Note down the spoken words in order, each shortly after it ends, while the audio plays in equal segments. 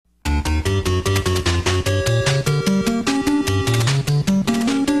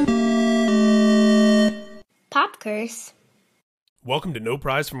Curse. Welcome to No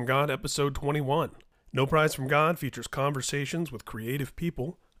Prize from God, episode 21. No Prize from God features conversations with creative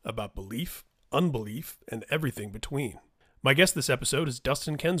people about belief, unbelief, and everything between. My guest this episode is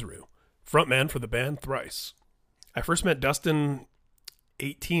Dustin Kensrue, frontman for the band Thrice. I first met Dustin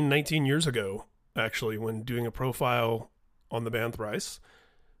 19 years ago, actually, when doing a profile on the band Thrice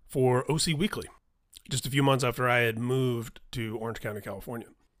for OC Weekly, just a few months after I had moved to Orange County, California.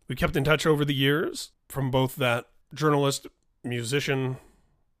 We kept in touch over the years from both that journalist-musician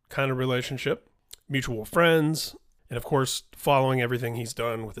kind of relationship, mutual friends, and of course, following everything he's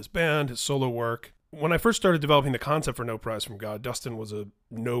done with his band, his solo work. When I first started developing the concept for No Prize from God, Dustin was a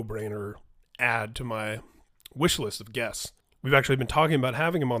no-brainer add to my wish list of guests. We've actually been talking about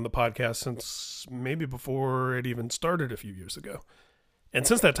having him on the podcast since maybe before it even started a few years ago. And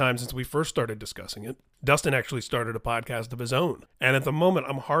since that time, since we first started discussing it, Dustin actually started a podcast of his own. And at the moment,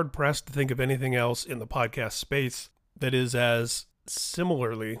 I'm hard-pressed to think of anything else in the podcast space that is as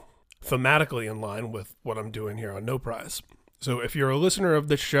similarly, thematically in line with what I'm doing here on No Prize. So if you're a listener of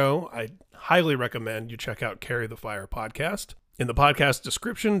this show, I highly recommend you check out Carry the Fire podcast. In the podcast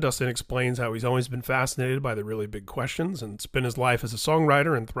description, Dustin explains how he's always been fascinated by the really big questions and spent his life as a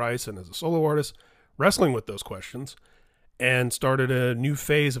songwriter in Thrice and as a solo artist wrestling with those questions, and started a new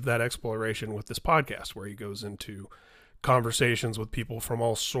phase of that exploration with this podcast where he goes into conversations with people from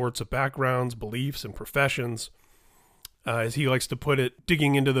all sorts of backgrounds, beliefs, and professions. As he likes to put it,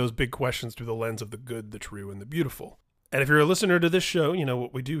 digging into those big questions through the lens of the good, the true, and the beautiful. And if you're a listener to this show, you know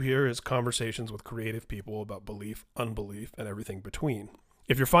what we do here is conversations with creative people about belief, unbelief, and everything between.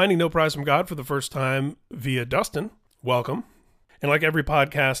 If you're finding No Prize from God for the first time via Dustin, welcome. And like every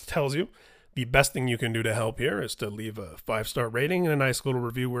podcast tells you, the best thing you can do to help here is to leave a 5-star rating and a nice little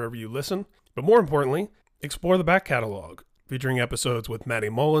review wherever you listen. But more importantly, explore the back catalog, featuring episodes with Maddie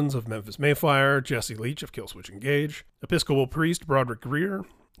Mullins of Memphis Mayfire, Jesse Leach of Killswitch Engage, Episcopal priest Broderick Greer,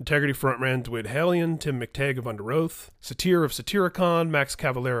 Integrity frontman Dwid Halion, Tim McTagg of Under Oath, Satir of Satyricon, Max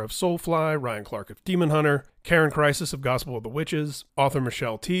Cavalera of Soulfly, Ryan Clark of Demon Hunter, Karen Crisis of Gospel of the Witches, author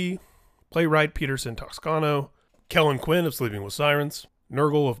Michelle T., playwright Peterson Toscano, Kellen Quinn of Sleeping with Sirens,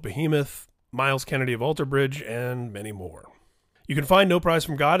 Nurgle of Behemoth, Miles Kennedy of Alter Bridge, and many more. You can find No Prize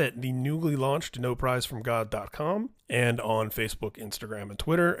from God at the newly launched NoPrizeFromGod.com and on Facebook, Instagram, and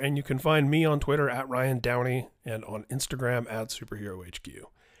Twitter. And you can find me on Twitter at Ryan Downey and on Instagram at SuperheroHQ.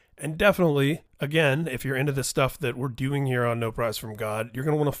 And definitely, again, if you're into the stuff that we're doing here on No Prize from God, you're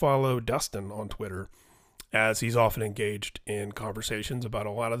going to want to follow Dustin on Twitter, as he's often engaged in conversations about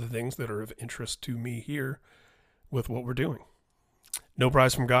a lot of the things that are of interest to me here with what we're doing. No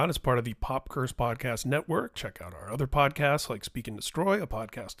Prize from God is part of the Pop Curse Podcast Network. Check out our other podcasts like Speak and Destroy, a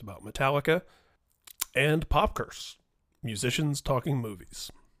podcast about Metallica, and Pop Curse, musicians talking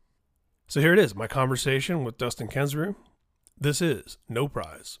movies. So here it is, my conversation with Dustin Kensrue. This is No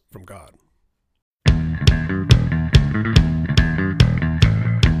Prize from God.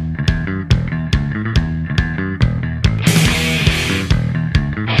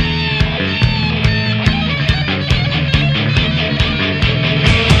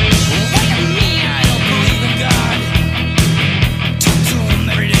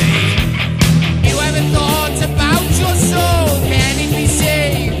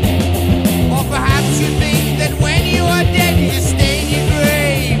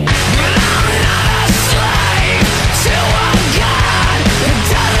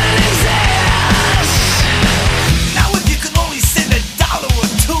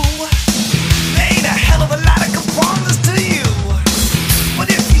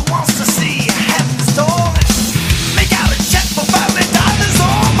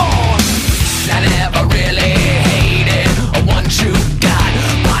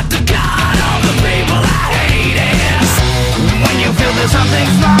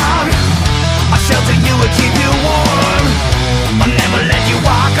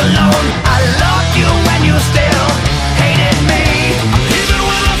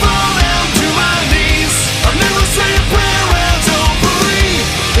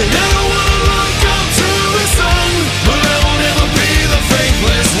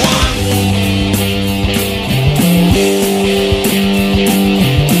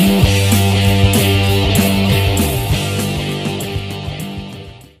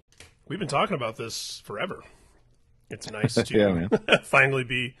 Talking about this forever. It's nice to finally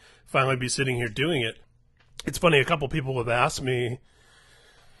be sitting here doing it. It's funny, a couple people have asked me,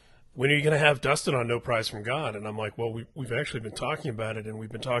 when are you going to have Dustin on No Prize from God? And I'm like, well, we've actually been talking about it, and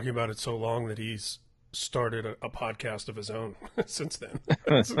we've been talking about it so long that he's started a podcast of his own since then,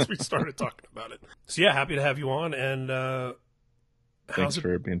 since we started talking about it. So yeah, happy to have you on. And thanks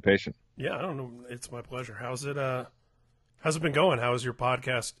for being patient. Yeah, I don't know. It's my pleasure. How's it been going? How has your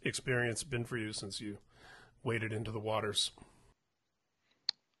podcast experience been for you since you waded into the waters?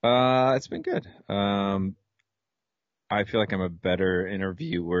 It's been good. I feel like I'm a better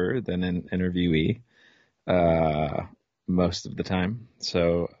interviewer than an interviewee, uh, most of the time.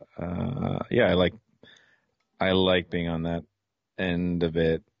 So, yeah, I like being on that end of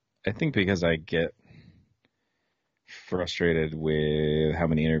it. I think because I get frustrated with how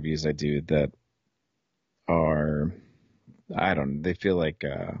many interviews I do that are, I don't, they feel like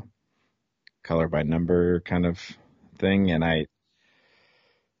color by number kind of thing, and I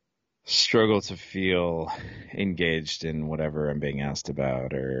struggle to feel engaged in whatever I'm being asked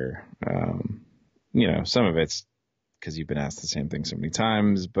about, or some of it's because you've been asked the same thing so many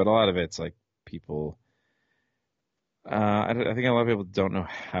times, but a lot of it's like people. I think a lot of people don't know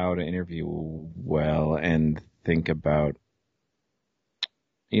how to interview well and think about,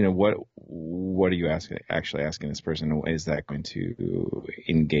 what are you actually asking this person? Is that going to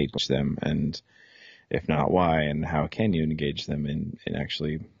engage them? And if not, why? And how can you engage them in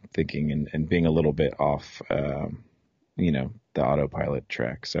actually thinking and being a little bit off, the autopilot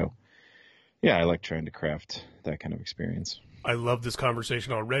track? So, yeah, I like trying to craft that kind of experience. I love this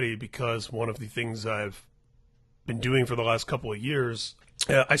conversation already because one of the things I've been doing for the last couple of years,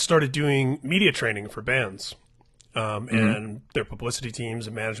 I started doing media training for bands Hmm. and their publicity teams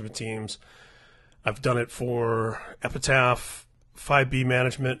and management teams. I've done it for Epitaph, 5B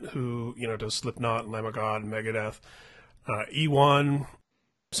Management, who does Slipknot and Lamb of God and Megadeth, E1, All right,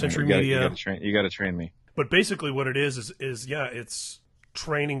 Century you got to Media. train me. But basically, what it is yeah, it's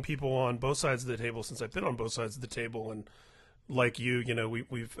training people on both sides of the table. Since I've been on both sides of the table, and like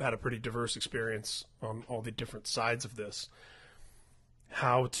we've had a pretty diverse experience on all the different sides of this.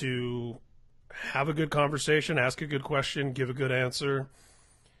 How to have a good conversation, ask a good question, give a good answer,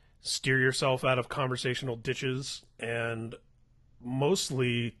 steer yourself out of conversational ditches, and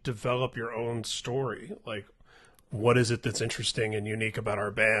mostly develop your own story. Like, what is it that's interesting and unique about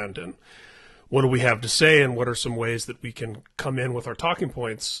our band? And what do we have to say? And what are some ways that we can come in with our talking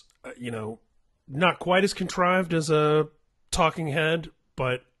points? Not quite as contrived as a talking head,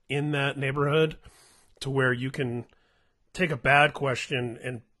 but in that neighborhood to where you can take a bad question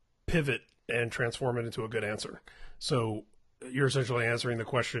and pivot and transform it into a good answer. So you're essentially answering the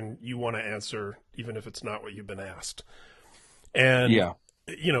question you want to answer, even if it's not what you've been asked. And, Yeah.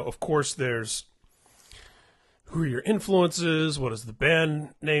 of course, there's who are your influences? What does the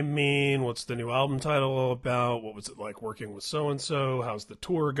band name mean? What's the new album title all about? What was it like working with so and so? How's the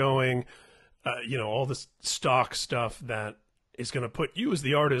tour going? All this stock stuff that is going to put you as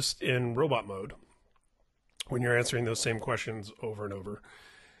the artist in robot mode when you're answering those same questions over and over.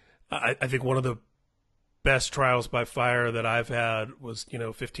 I think one of the best trials by fire that I've had was,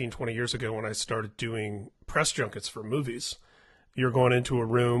 15, 20 years ago when I started doing press junkets for movies. You're going into a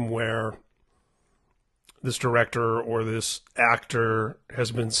room where this director or this actor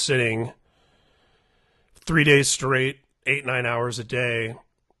has been sitting 3 days straight, 8, 9 hours a day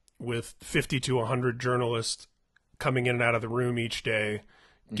with 50 to 100 journalists coming in and out of the room each day,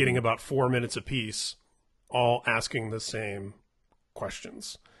 getting Hmm. about 4 minutes apiece, all asking the same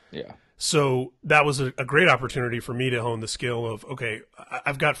questions. Yeah. So that was a great opportunity for me to hone the skill of, okay,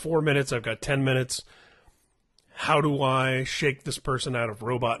 I've got 4 minutes, I've got 10 minutes. How do I shake this person out of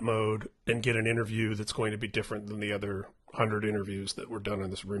robot mode and get an interview that's going to be different than the other 100 interviews that were done in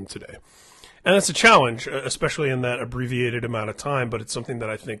this room today? And that's a challenge, especially in that abbreviated amount of time, but it's something that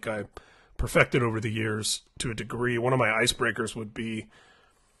I think I perfected over the years to a degree. One of my icebreakers would be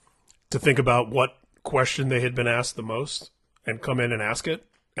to think about what question they had been asked the most and come in and ask it.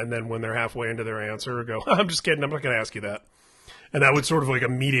 And then when they're halfway into their answer, go, I'm just kidding, I'm not going to ask you that. And that would sort of like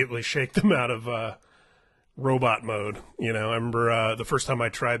immediately shake them out of robot mode. I remember the first time I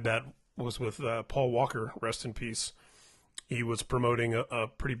tried that was with Paul Walker, rest in peace. He was promoting a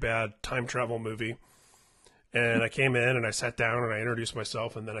pretty bad time travel movie. And I came in and I sat down and I introduced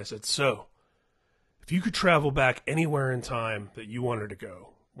myself. And then I said, so, if you could travel back anywhere in time that you wanted to go,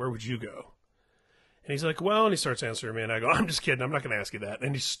 where would you go? And he's like, well, and he starts answering me. And I go, I'm just kidding. I'm not going to ask you that.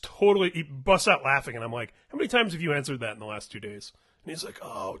 And he busts out laughing. And I'm like, how many times have you answered that in the last 2 days? And he's like,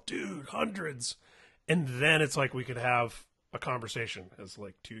 oh, dude, hundreds. And then it's like we could have a conversation as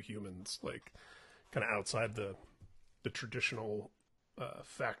like two humans, like kind of outside the traditional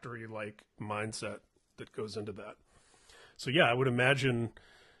factory like mindset that goes into that. So yeah, I would imagine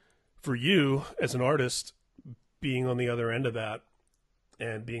for you as an artist being on the other end of that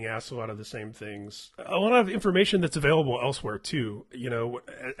and being asked a lot of the same things, a lot of information that's available elsewhere too.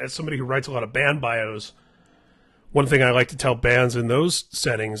 As somebody who writes a lot of band bios, one thing I like to tell bands in those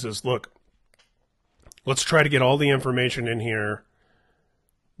settings is, look, let's try to get all the information in here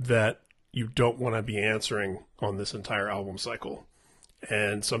that you don't want to be answering on this entire album cycle.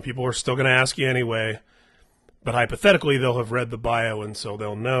 And some people are still going to ask you anyway, but hypothetically they'll have read the bio, and so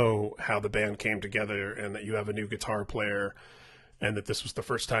they'll know how the band came together and that you have a new guitar player and that this was the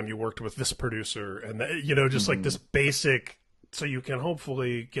first time you worked with this producer, and that, you know, just like this basic, so you can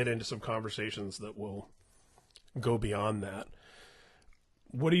hopefully get into some conversations that will go beyond that.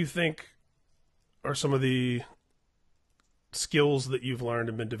 What do you think are some of the skills that you've learned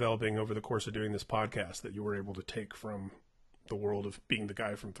and been developing over the course of doing this podcast that you were able to take from the world of being the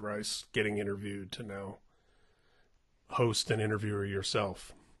guy from Thrice, getting interviewed, to now host and interviewer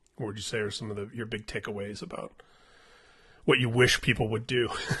yourself? What would you say are some of your big takeaways about what you wish people would do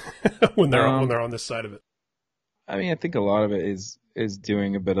when they're on this side of it? I mean, I think a lot of it is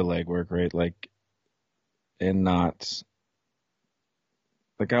doing a bit of legwork, right? Like, and not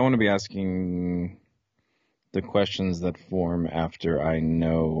like, I want to be asking the questions that form after I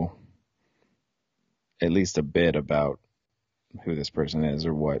know at least a bit about who this person is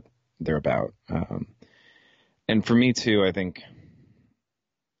or what they're about. And for me too, I think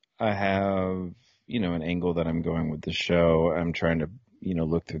I have, an angle that I'm going with the show. I'm trying to,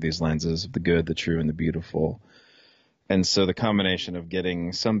 look through these lenses of the good, the true, and the beautiful. And so the combination of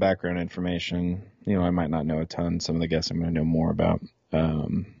getting some background information, I might not know a ton. Some of the guests I'm going to know more about.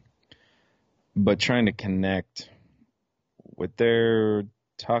 But trying to connect what they're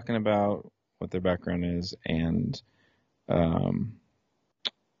talking about, what their background is, and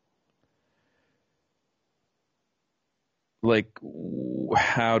like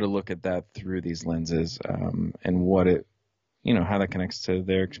how to look at that through these lenses, and what it, how that connects to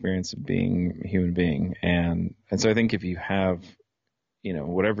their experience of being a human being. And so I think if you have,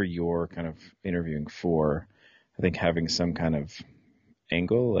 whatever you're kind of interviewing for, I think having some kind of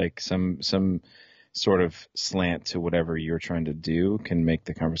angle, like some sort of slant to whatever you're trying to do, can make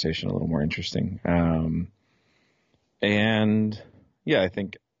the conversation a little more interesting. And yeah, I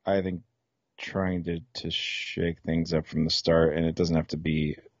think trying to shake things up from the start, and it doesn't have to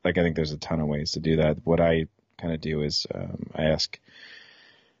be like, I think there's a ton of ways to do that. What I kind of do is I ask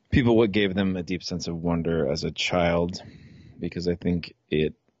people what gave them a deep sense of wonder as a child, because I think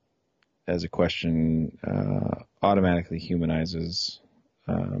it, as a question, automatically humanizes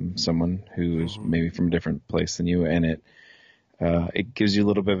someone who is maybe from a different place than you, and it gives you a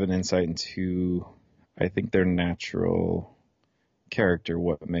little bit of an insight into, I think, their natural character,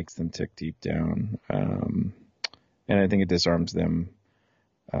 what makes them tick deep down, and I think it disarms them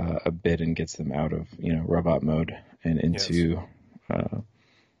a bit and gets them out of robot mode and into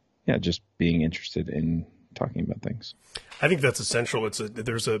just being interested in talking about things. I think that's essential. It's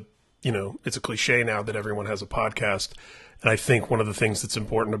a cliche now that everyone has a podcast, and I think one of the things that's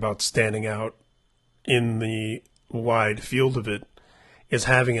important about standing out in the wide field of it is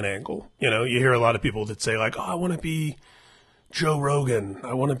having an angle. You hear a lot of people that say, like, oh, I want to be Joe Rogan,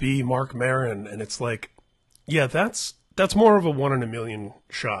 I want to be Mark Maron, and it's like, yeah, that's more of a 1 in a million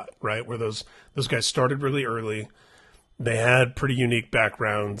shot, right? Where those guys started really early. They had pretty unique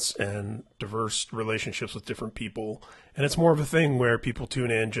backgrounds and diverse relationships with different people, and it's more of a thing where people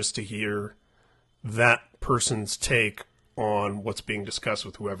tune in just to hear that person's take on what's being discussed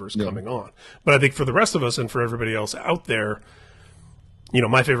with whoever's coming on. But I think for the rest of us and for everybody else out there,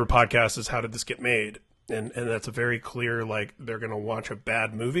 my favorite podcast is How Did This Get Made? And that's a very clear, like, they're going to watch a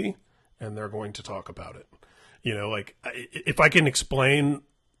bad movie and they're going to talk about it. Like, if I can explain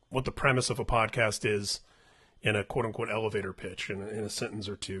what the premise of a podcast is in a quote unquote elevator pitch in a sentence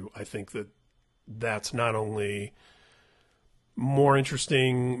or two, I think that's not only more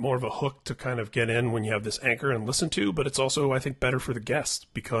interesting, more of a hook to kind of get in when you have this anchor and listen to, but it's also, I think, better for the guest,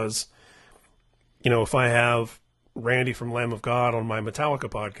 because, if I have Randy from Lamb of God on my Metallica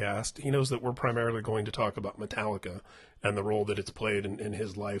podcast, he knows that we're primarily going to talk about Metallica and the role that it's played in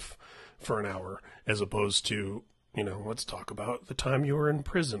his life for an hour, as opposed to, let's talk about the time you were in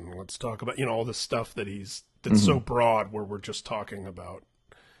prison. Let's talk about, all this stuff that's so broad, where we're just talking about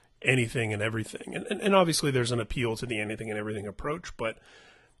anything and everything. And obviously there's an appeal to the anything and everything approach, but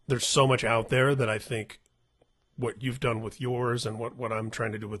there's so much out there that I think what you've done with yours and what I'm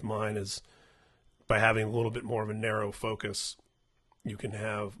trying to do with mine is, by having a little bit more of a narrow focus, you can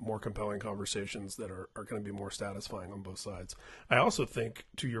have more compelling conversations that are going to be more satisfying on both sides. I also think,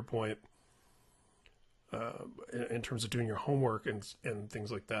 to your point, in terms of doing your homework and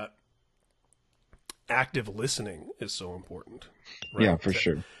things like that, active listening is so important. Right? Yeah, for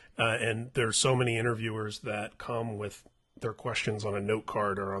sure. And there's so many interviewers that come with their questions on a note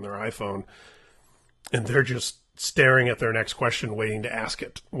card or on their iPhone, and they're just staring at their next question, waiting to ask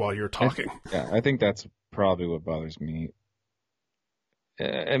it while you're talking. I think that's probably what bothers me,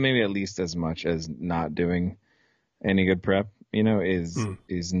 and maybe at least as much as not doing any good prep,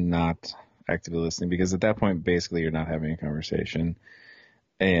 is not actively listening, because at that point, basically, you're not having a conversation,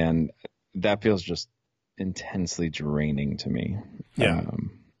 and that feels just intensely draining to me. Yeah.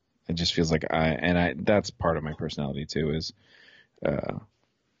 It just feels like that's part of my personality too, is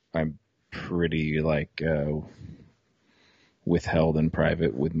I'm pretty like withheld and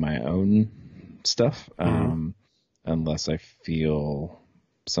private with my own stuff, unless I feel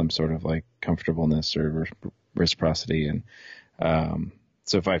some sort of like comfortableness or reciprocity. And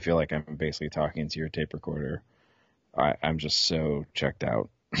so if I feel like I'm basically talking to your tape recorder, I'm just so checked out.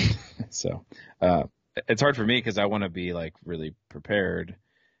 So it's hard for me because I want to be like really prepared,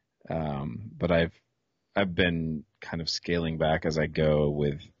 but I've been kind of scaling back as I go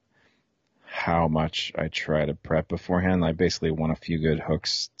with how much I try to prep beforehand. I basically want a few good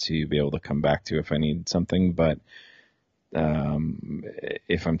hooks to be able to come back to if I need something, but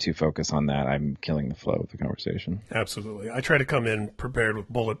if I'm too focused on that, I'm killing the flow of the conversation. Absolutely. I try to come in prepared with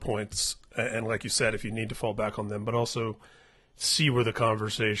bullet points, and like you said, if you need to fall back on them, but also see where the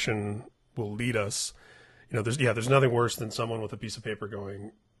conversation will lead us. There's nothing worse than someone with a piece of paper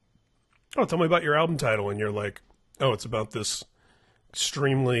going, "Oh, tell me about your album title," and you're like, "Oh, it's about this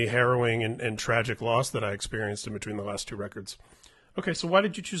extremely harrowing and tragic loss that I experienced in between the last two records." Okay, so why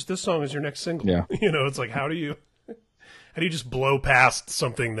did you choose this song as your next single? Yeah. It's like, how do you just blow past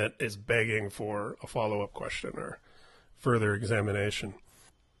something that is begging for a follow-up question or further examination?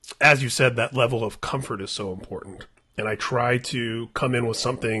 As you said, that level of comfort is so important. And I try to come in with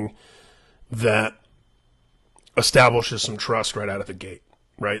something that establishes some trust right out of the gate,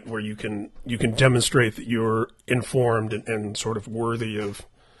 right? Where you can demonstrate that you're informed and sort of worthy of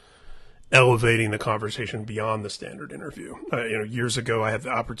elevating the conversation beyond the standard interview. Years ago, I had the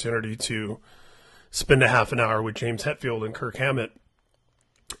opportunity to spend a half an hour with James Hetfield and Kirk Hammett,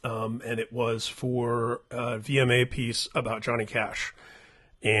 and it was for a VMA piece about Johnny Cash.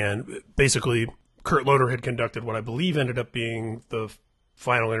 And basically, Kurt Loder had conducted what I believe ended up being the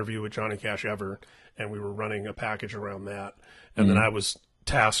final interview with Johnny Cash ever, and we were running a package around that. And then I was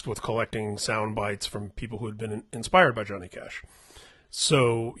tasked with collecting sound bites from people who had been inspired by Johnny Cash.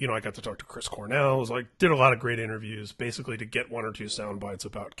 So, I got to talk to Chris Cornell. Did a lot of great interviews, basically to get one or two sound bites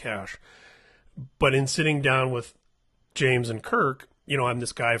about Cash. But in sitting down with James and Kirk, I'm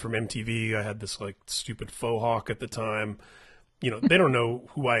this guy from MTV. I had this stupid faux hawk at the time. They don't know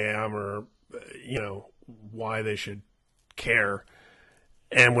who I am or, why they should care.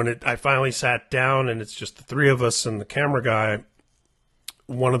 And when I finally sat down and it's just the three of us and the camera guy,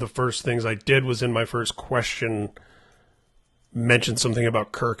 one of the first things I did was in my first question mention something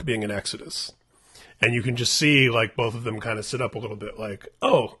about Kirk being in Exodus. And you can just see both of them kind of sit up a little bit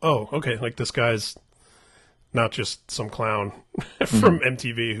oh, okay. This guy's not just some clown from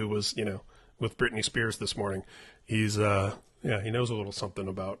MTV who was, with Britney Spears this morning. He's, he knows a little something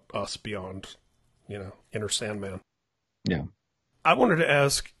about us beyond, Inner Sandman. Yeah. I wanted to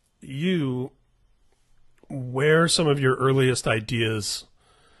ask you where some of your earliest ideas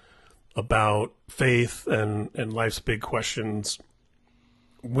about faith and life's big questions,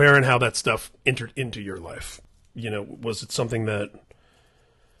 where and how that stuff entered into your life. Was it something that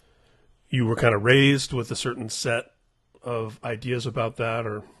you were kind of raised with a certain set of ideas about that,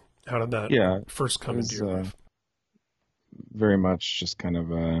 or how did that first come into your life? Very much just kind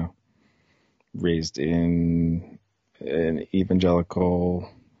of raised in an evangelical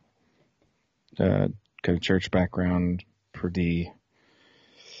kind of church background, pretty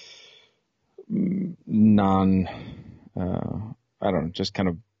just kind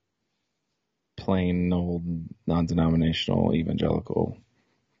of plain old non-denominational evangelical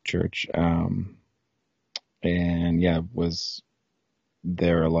church. Was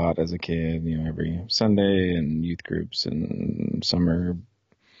there a lot as a kid, every Sunday, and youth groups and summer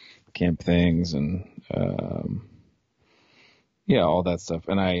camp things and all that stuff.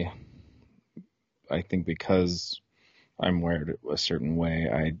 And I think because I'm wired a certain way,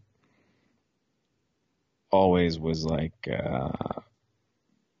 I always was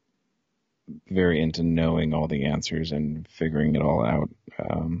very into knowing all the answers and figuring it all out.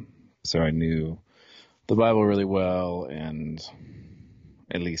 So I knew the Bible really well, and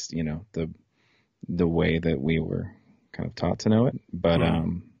at least, the way that we were kind of taught to know it. But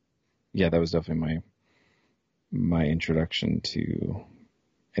that was definitely my introduction to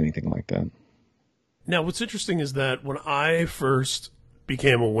anything like that. Now, what's interesting is that when I first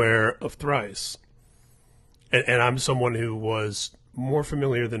became aware of Thrice, and I'm someone who was more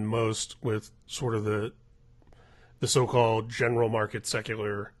familiar than most with sort of the the so-called general market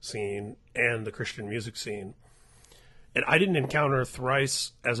secular scene and the Christian music scene. And I didn't encounter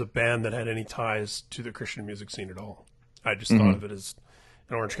Thrice as a band that had any ties to the Christian music scene at all. I just thought of it as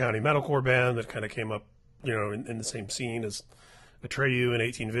an Orange County metalcore band that kind of came up, in the same scene as Atreyu and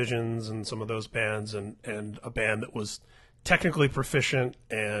 18 Visions and some of those bands, and a band that was technically proficient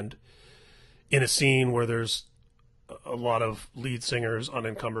and in a scene where there's a lot of lead singers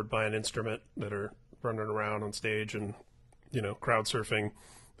unencumbered by an instrument that are running around on stage and, crowd surfing,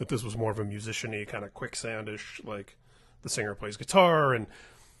 that this was more of a musician-y, kind of quicksandish, like the singer plays guitar, and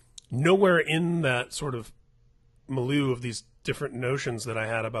nowhere in that sort of milieu of these different notions that I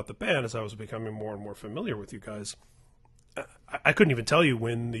had about the band as I was becoming more and more familiar with you guys, I couldn't even tell you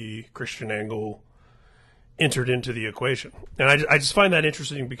when the Christian angle entered into the equation. And I just find that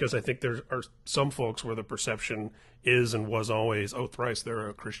interesting because I think there are some folks where the perception is and was always, oh, Thrice, they're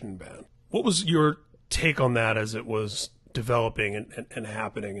a Christian band. What was your take on that as it was developing and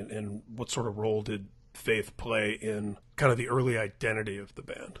happening, and what sort of role did faith play in kind of the early identity of the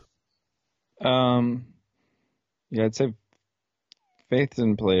band? Yeah, I'd say faith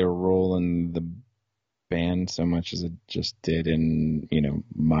didn't play a role in the band so much as it just did in,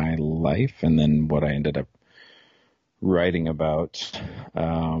 my life and then what I ended up writing about.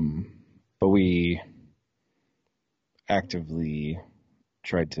 But we actively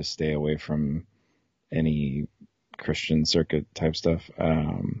tried to stay away from any Christian circuit type stuff,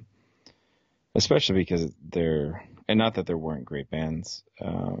 especially because and not that there weren't great bands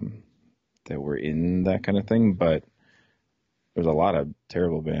that were in that kind of thing, but there's a lot of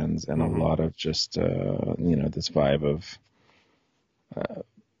terrible bands and a lot of just, this vibe of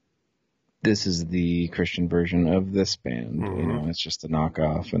this is the Christian version of this band. It's just a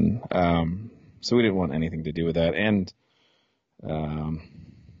knockoff. And so we didn't want anything to do with that. And,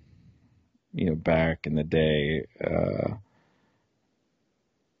 back in the day,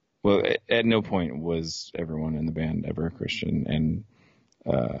 at no point was everyone in the band ever a Christian. And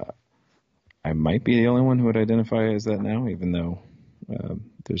I might be the only one who would identify as that now, even though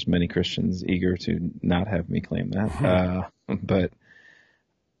there's many Christians eager to not have me claim that.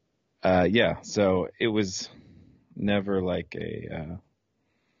 So it was never like a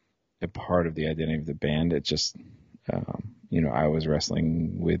part of the identity of the band. It just, I was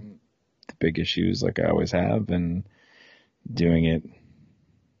wrestling with the big issues like I always have, and doing it,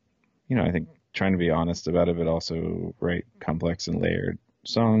 I think trying to be honest about it, but also write complex and layered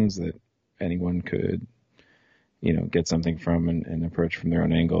songs that anyone could, get something from and approach from their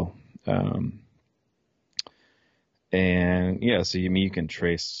own angle. So you can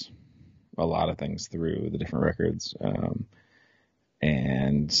trace a lot of things through the different records,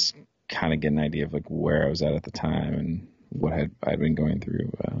 and kind of get an idea of like where I was at the time and what I'd been going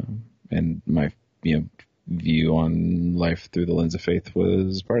through, and my view on life through the lens of faith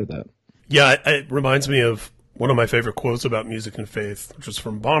was part of that. Yeah, it reminds me of one of my favorite quotes about music and faith, which was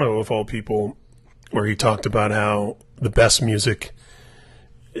from Bono, of all people, where he talked about how the best music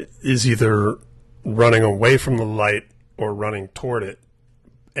is either running away from the light or running toward it.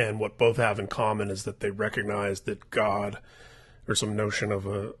 And what both have in common is that they recognize that God, or some notion of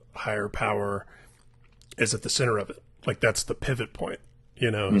a higher power, is at the center of it. Like, that's the pivot point,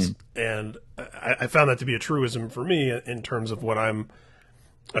 And I found that to be a truism for me in terms of what I'm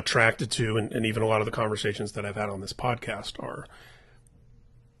attracted to, and even a lot of the conversations that I've had on this podcast are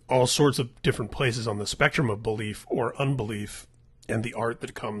all sorts of different places on the spectrum of belief or unbelief, and the art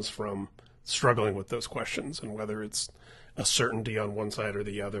that comes from struggling with those questions, and whether it's a certainty on one side or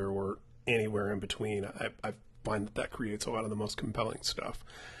the other or anywhere in between. I find that creates a lot of the most compelling stuff,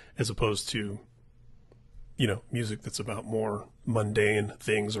 as opposed to, music that's about more mundane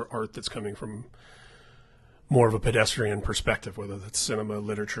things, or art that's coming from more of a pedestrian perspective, whether that's cinema,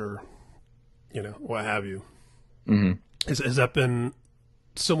 literature, what have you. Mm-hmm. Has that been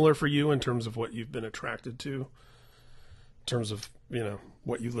similar for you in terms of what you've been attracted to, in terms of,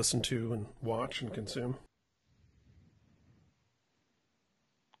 what you listen to and watch and consume?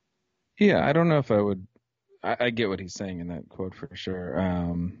 Yeah, I don't know if I would. I get what he's saying in that quote for sure.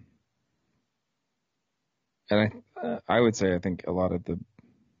 And I would say I think a lot of the,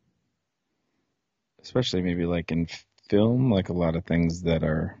 especially maybe like in film, like a lot of things that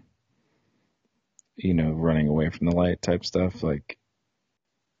are, running away from the light type stuff, like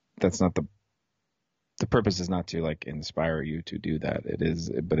that's not the purpose is not to like inspire you to do that. It is,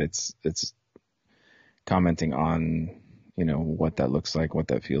 but it's commenting on, what that looks like, what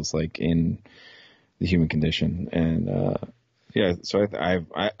that feels like in the human condition. And, so I've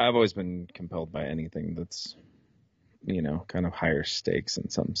always been compelled by anything that's, kind of higher stakes in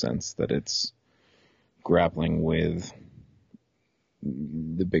some sense, that it's, grappling with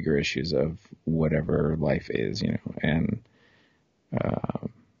the bigger issues of whatever life is, and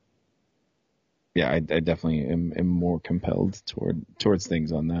I definitely am more compelled towards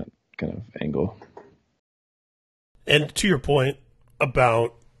things on that kind of angle. And to your point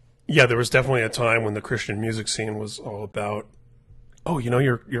about, there was definitely a time when the Christian music scene was all about,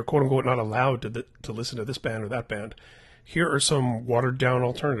 you're quote unquote not allowed to listen to this band or that band. Here are some watered down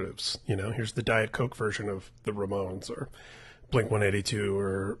alternatives. Here's the Diet Coke version of the Ramones or Blink-182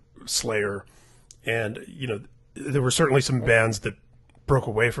 or Slayer. And, there were certainly some bands that broke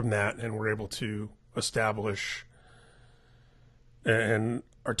away from that and were able to establish an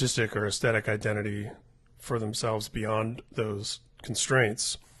artistic or aesthetic identity for themselves beyond those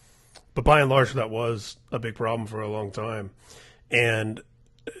constraints. But by and large, that was a big problem for a long time. And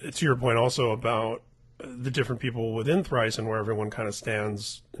to your point also about the different people within Thrice and where everyone kind of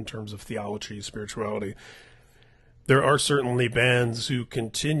stands in terms of theology, spirituality, there are certainly bands who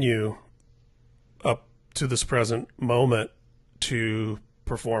continue up to this present moment to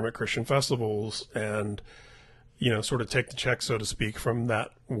perform at Christian festivals and, sort of take the check, so to speak, from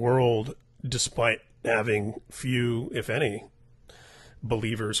that world, despite having few, if any,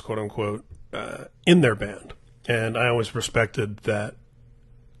 believers, quote unquote, in their band. And I always respected that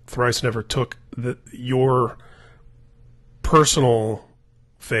Thrice never took your personal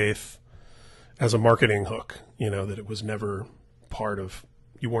faith as a marketing hook, that it was never part of,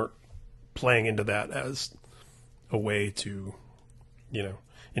 you weren't playing into that as a way to,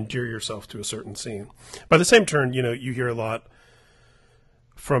 endear yourself to a certain scene. By the same turn, you hear a lot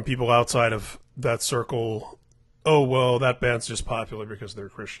from people outside of that circle, oh, well, that band's just popular because they're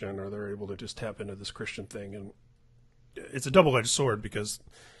Christian or they're able to just tap into this Christian thing. And it's a double-edged sword because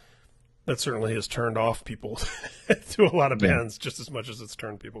that certainly has turned off people to a lot of bands just as much as it's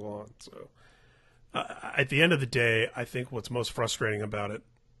turned people on. So at the end of the day, I think what's most frustrating about it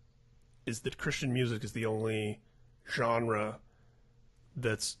is that Christian music is the only genre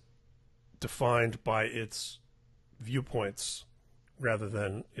that's defined by its viewpoints rather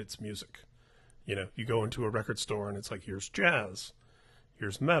than its music. You go into a record store and it's like, here's jazz,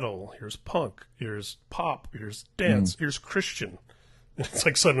 here's metal, here's punk, here's pop, here's dance, here's Christian. And it's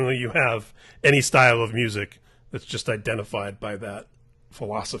like suddenly you have any style of music that's just identified by that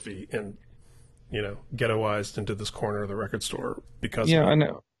philosophy and, ghettoized into this corner of the record store because of it. I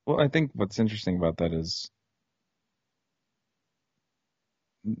know. Well, I think what's interesting about that is,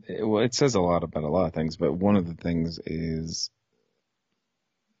 it says a lot about a lot of things, but one of the things is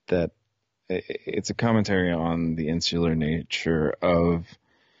that it's a commentary on the insular nature of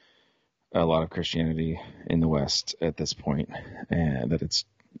a lot of Christianity in the West at this point, and that it's,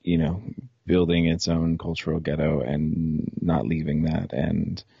 building its own cultural ghetto and not leaving that.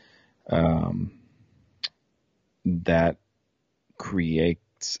 And that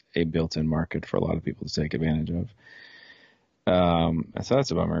creates a built-in market for a lot of people to take advantage of. So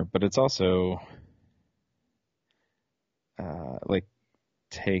that's a bummer, but it's also like,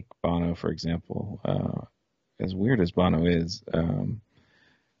 take Bono, for example. As weird as Bono is,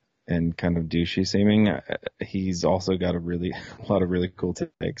 and kind of douchey seeming, he's also got a lot of really cool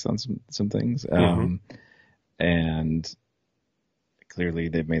takes on some things. And clearly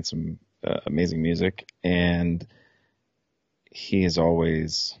they've made some amazing music, and he has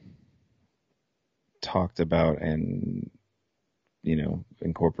always talked about and,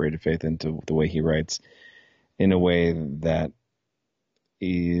 incorporated faith into the way he writes in a way that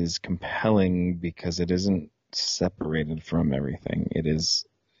is compelling because it isn't separated from everything. It is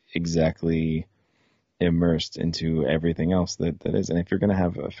exactly immersed into everything else that is. And if you're going to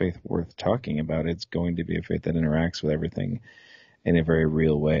have a faith worth talking about, it's going to be a faith that interacts with everything in a very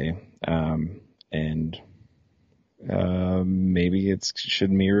real way. Maybe it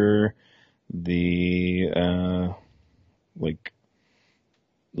should mirror the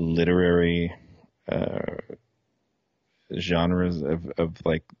literary genres of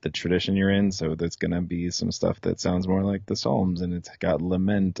like the tradition you're in. So there's going to be some stuff that sounds more like the Psalms, and it's got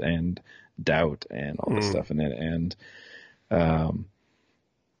lament and doubt and all this stuff in it. And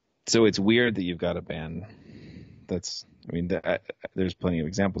so it's weird that you've got a band that's, there's plenty of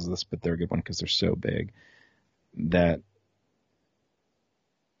examples of this, but they're a good one because they're so big that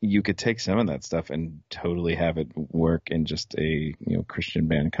you could take some of that stuff and totally have it work in just a Christian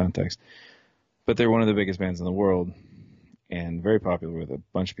band context. But they're one of the biggest bands in the world and very popular with a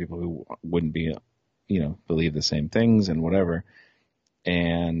bunch of people who wouldn't be, believe the same things and whatever.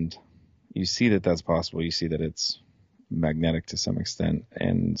 And you see that that's possible. You see that it's magnetic to some extent.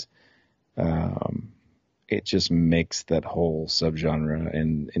 And it just makes that whole subgenre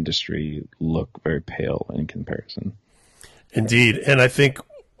and industry look very pale in comparison. Indeed. And I think,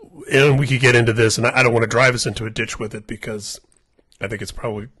 and we could get into this, and I don't want to drive us into a ditch with it because I think it's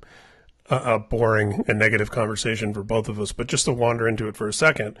probably a boring and negative conversation for both of us. But just to wander into it for a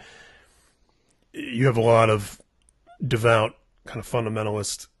second, you have a lot of devout, kind of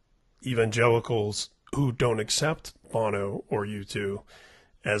fundamentalist evangelicals who don't accept Bono or U2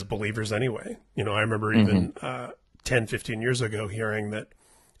 as believers anyway. You know, I remember even 10, 15 years ago hearing that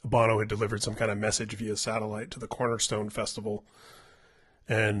Bono had delivered some kind of message via satellite to the Cornerstone Festival,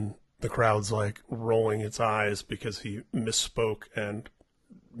 and the crowd's like rolling its eyes because he misspoke and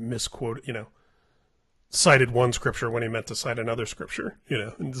misquoted, you know, cited one scripture when he meant to cite another scripture, you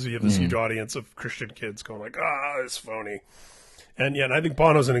know, and so you have this huge audience of Christian kids going like, it's phony. And yeah, and I think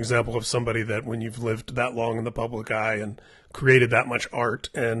Bono's an example of somebody that when you've lived that long in the public eye and created that much art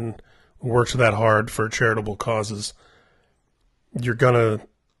and worked that hard for charitable causes, you're gonna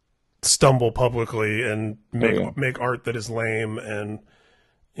stumble publicly and make art that is lame and,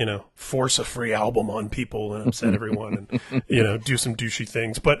 you know, force a free album on people and upset everyone and, you know, do some douchey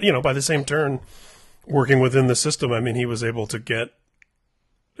things. But, you know, by the same turn, working within the system, I mean, he was able to get,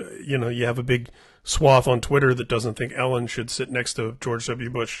 you know, you have a big swath on Twitter that doesn't think Ellen should sit next to George W.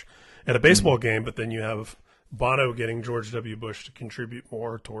 Bush at a baseball game, but then you have Bono getting George W. Bush to contribute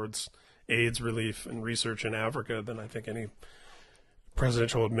more towards AIDS relief and research in Africa than I think any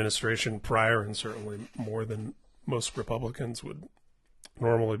presidential administration prior, and certainly more than most Republicans would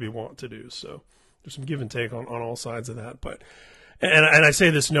normally be wont to do. So there's some give and take on all sides of that. But and I say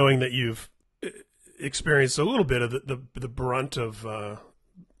this knowing that you've experienced a little bit of the brunt of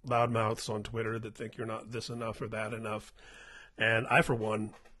loudmouths on Twitter that think you're not this enough or that enough. And I, for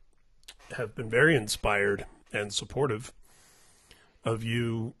one, have been very inspired and supportive of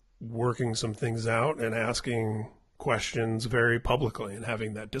you working some things out and asking questions very publicly and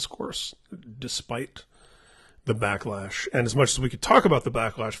having that discourse despite the backlash. And as much as we could talk about the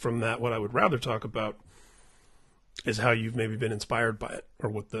backlash from that, what I would rather talk about is how you've maybe been inspired by it, or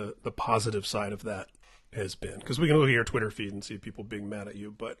what the positive side of that has been. Because we can look at your Twitter feed and see people being mad at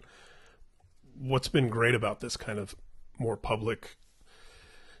you, but what's been great about this kind of more public,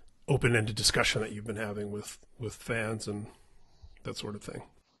 open-ended discussion that you've been having with fans and that sort of thing?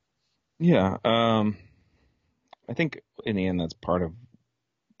 Yeah, I think in the end that's part of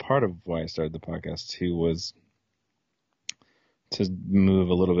why I started the podcast too, was to move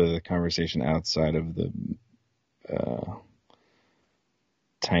a little bit of the conversation outside of the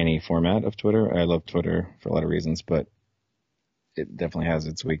tiny format of Twitter. I love Twitter for a lot of reasons, but it definitely has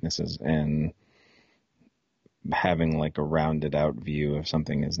its weaknesses, and having like a rounded out view of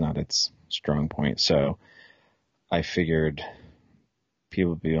something is not its strong point. So I figured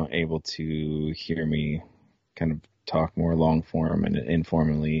people would be able to hear me kind of talk more long form and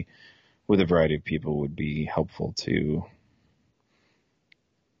informally with a variety of people would be helpful to,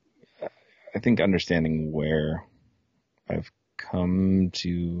 I think, understanding where I've come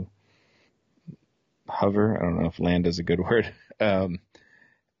to hover. I don't know if land is a good word.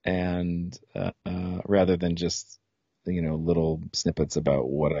 And rather than just, you know, little snippets about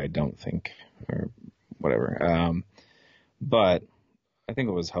what I don't think or whatever. But I think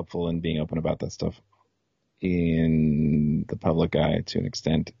it was helpful in being open about that stuff in the public eye to an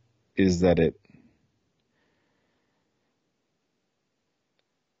extent, is that I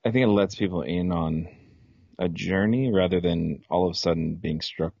think it lets people in on a journey rather than all of a sudden being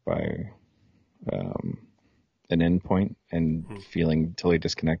struck by an endpoint and feeling totally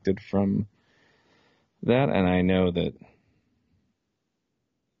disconnected from that. And I know that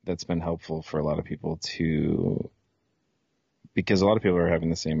that's been helpful for a lot of people too, because a lot of people are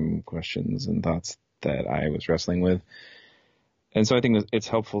having the same questions and thoughts that I was wrestling with. And so I think it's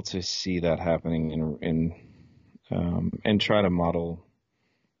helpful to see that happening and try to model,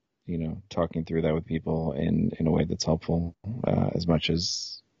 you know, talking through that with people in a way that's helpful, as much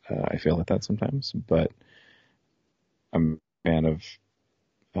as I fail at that sometimes. But I'm a fan of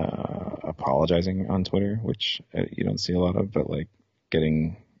apologizing on Twitter, which you don't see a lot of, but like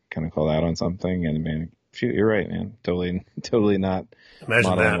getting kind of called out on something and, man, shoot, you're right, man. Totally not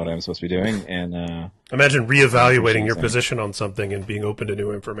modeling what I'm supposed to be doing. And imagine reevaluating your position on something and being open to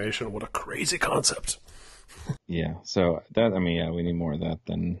new information. What a crazy concept. Yeah. So that, I mean, yeah, we need more of that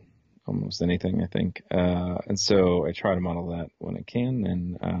than almost anything, I think. And so I try to model that when I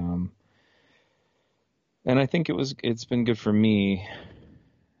can. And I think it's been good for me,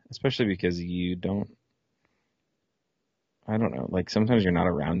 especially because I don't know, like sometimes you're not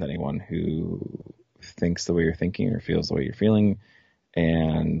around anyone who thinks the way you're thinking or feels the way you're feeling.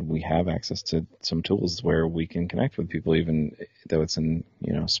 and we have access to some tools where we can connect with people, even though it's in,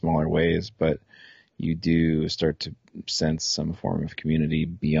 smaller ways, but you do start to sense some form of community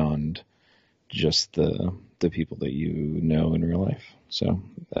beyond just the people that you know in real life. So,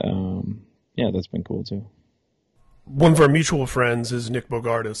 yeah, that's been cool too. One of our mutual friends is Nick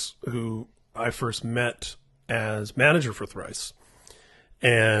Bogardus, who I first met as manager for Thrice.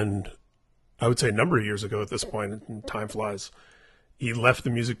 And I would say a number of years ago at this point, and time flies, he left the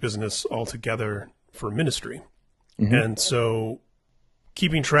music business altogether for ministry. Mm-hmm. And so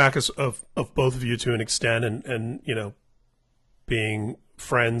keeping track of both of you to an extent and being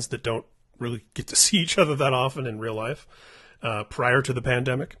friends that don't really get to see each other that often in real life prior to the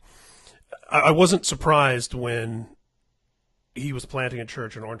pandemic, I wasn't surprised when he was planting a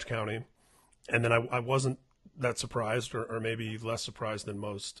church in Orange County. And then I wasn't that surprised, or maybe less surprised than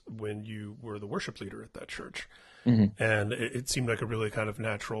most, when you were the worship leader at that church. Mm-hmm. And it seemed like a really kind of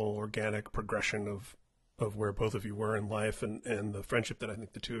natural, organic progression of where both of you were in life and the friendship that I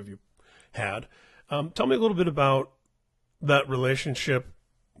think the two of you had. Tell me a little bit about that relationship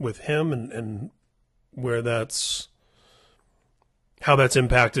with him and where how that's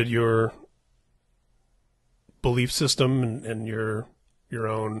impacted your belief system and your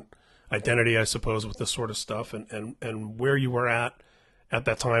own identity, I suppose, with this sort of stuff, and where you were at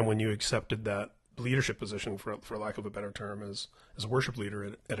that time when you accepted that leadership position, for lack of a better term, as a worship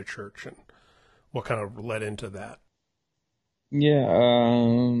leader at a church, and what kind of led into that. Yeah.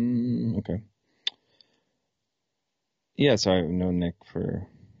 Okay. Yeah. So I've known Nick for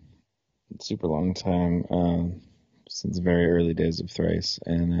a super long time, since the very early days of Thrice,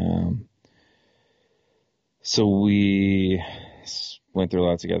 and so we went through a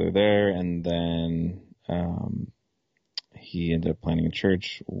lot together there, and then he ended up planning a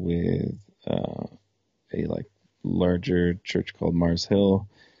church with a larger church called Mars Hill,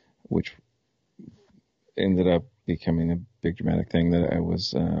 which ended up becoming a big dramatic thing that I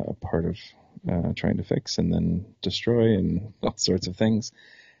was a part of trying to fix and then destroy and all sorts of things.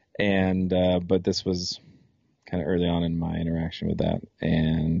 And but this was kind of early on in my interaction with that,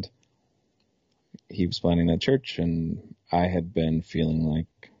 and he was planning that church, and I had been feeling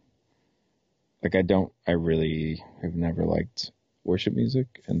like I really have never liked worship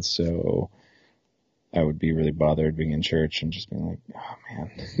music, and so I would be really bothered being in church and just being like, oh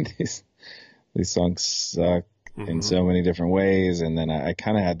man, these songs suck in so many different ways. And then I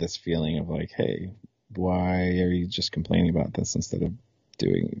kind of had this feeling of like, hey, why are you just complaining about this instead of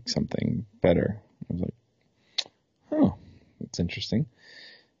doing something better? I was like, oh, that's interesting.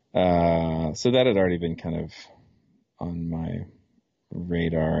 So that had already been kind of on my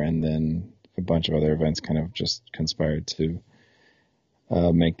radar, and then a bunch of other events kind of just conspired to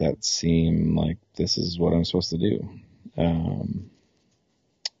make that seem like this is what I'm supposed to do.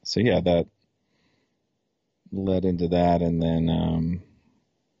 So yeah, that led into that, and then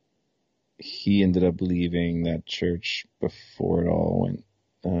he ended up leaving that church before it all went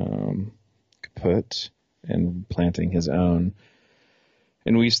kaput and planting his own.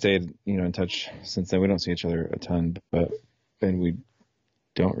 And we stayed, in touch since then. We don't see each other a ton, and we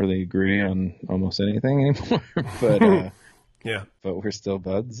don't really agree on almost anything anymore. But yeah, but we're still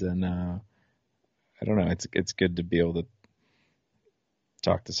buds, and I don't know. It's good to be able to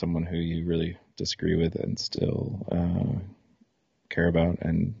talk to someone who you really disagree with and still care about.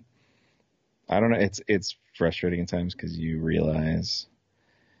 And I don't know. It's frustrating at times because you realize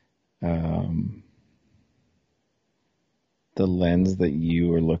the lens that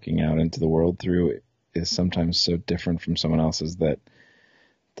you are looking out into the world through is sometimes so different from someone else's that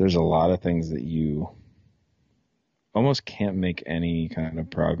there's a lot of things that you almost can't make any kind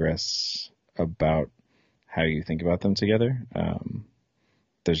of progress about how you think about them together.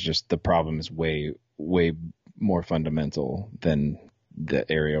 There's just, the problem is way, way more fundamental than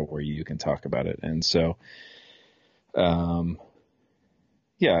the area where you can talk about it. And so,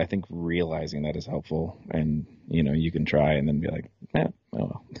 yeah, I think realizing that is helpful, and you can try and then be like, oh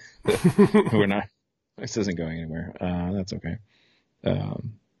well, we're not, this isn't going anywhere. That's okay.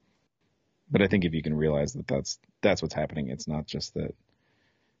 But I think if you can realize that that's what's happening, it's not just that,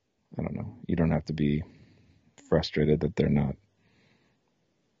 I don't know, you don't have to be frustrated that they're not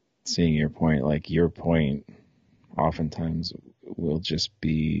seeing your point. Like, your point oftentimes will just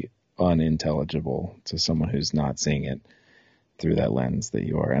be unintelligible to someone who's not seeing it through that lens that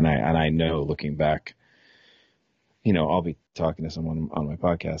you are. And I know, looking back, I'll be talking to someone on my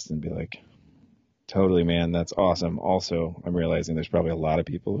podcast and be like, totally, man, that's awesome. Also, I'm realizing there's probably a lot of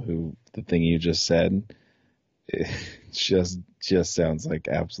people who the thing you just said it just sounds like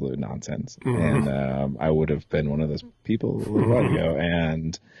absolute nonsense. Mm-hmm. And I would have been one of those people a little while ago.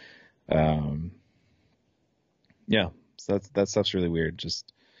 And yeah, so that stuff's really weird.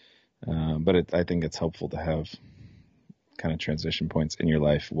 Just but I think it's helpful to have kind of transition points in your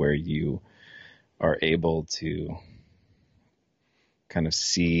life where you are able to kind of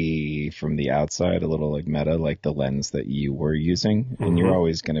see from the outside a little like meta, like the lens that you were using. Mm-hmm. And you're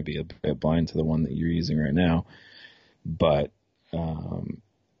always going to be a bit blind to the one that you're using right now. But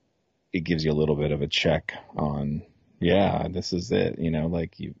it gives you a little bit of a check on, yeah, this is it,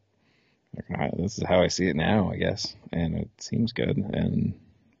 like this is how I see it now, I guess. And it seems good. And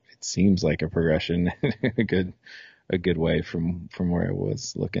it seems like a progression, a good way from where I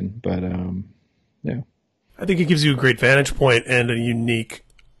was looking. But, yeah. I think it gives you a great vantage point and a unique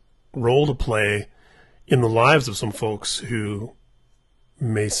role to play in the lives of some folks who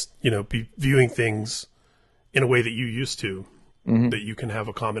may, be viewing things in a way that you used to, Mm-hmm. that you can have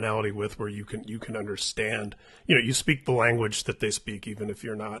a commonality with, where you can understand. You speak the language that they speak, even if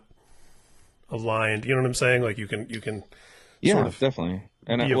you're not aligned. You know what I'm saying? Like you can. Yeah, sort of definitely.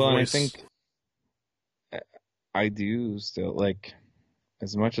 And I think I do still, like,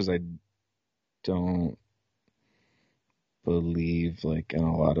 as much as I don't believe like in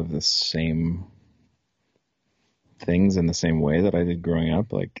a lot of the same things in the same way that I did growing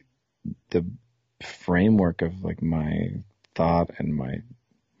up, like the framework of like my thought and my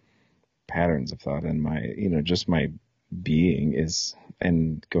patterns of thought and my, just my being is,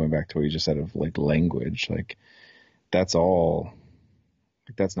 and going back to what you just said of like language, like that's all,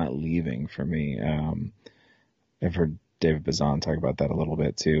 like, that's not leaving for me. I've heard David Bazan talk about that a little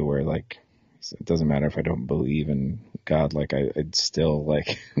bit too, where like, it doesn't matter if I don't believe in God, like I'd still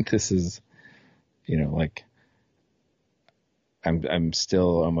like, this is, like I'm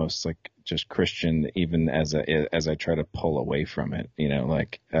still almost like just Christian, even as I try to pull away from it,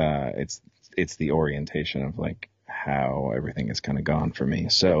 like, it's the orientation of like how everything has kind of gone for me.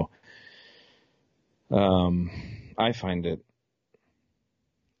 So, I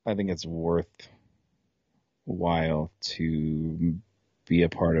think it's worthwhile to be a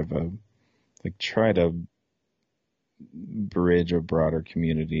part of try to bridge a broader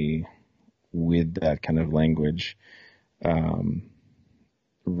community with that kind of language,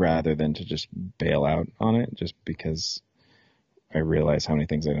 rather than to just bail out on it, just because I realize how many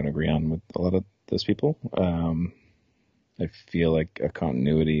things I don't agree on with a lot of those people. I feel like a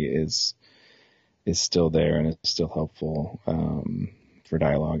continuity is still there and is still helpful for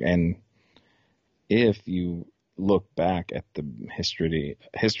dialogue. And if you look back at the history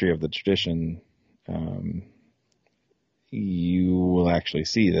of the tradition, you will actually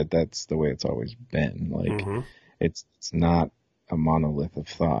see that that's the way it's always been. Like, Mm-hmm. it's not a monolith of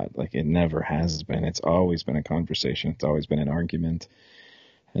thought. Like, it never has been. It's always been a conversation. It's always been an argument,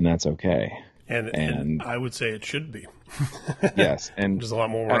 and that's okay. And I would say it should be. Yes, and there's a lot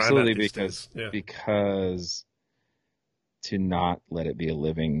more absolutely, because because to not let it be a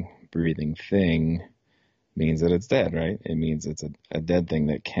living, breathing thing means that it's dead, right? It means it's a dead thing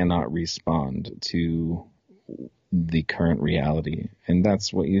that cannot respond to the current reality. And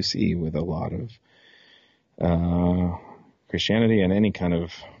that's what you see with a lot of Christianity and any kind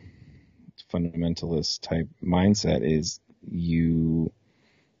of fundamentalist type mindset, is you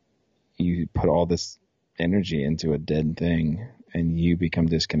put all this energy into a dead thing and you become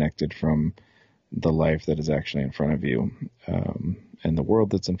disconnected from the life that is actually in front of you, and the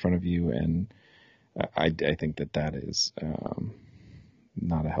world that's in front of you. And I think that is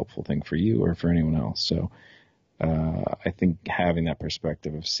not a helpful thing for you or for anyone else. So I think having that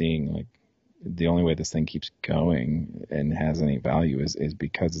perspective of seeing like the only way this thing keeps going and has any value is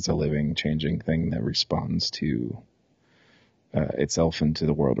because it's a living, changing thing that responds to itself and to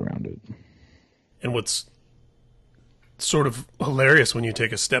the world around it. And what's sort of hilarious when you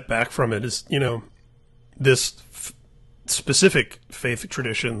take a step back from it is, this specific faith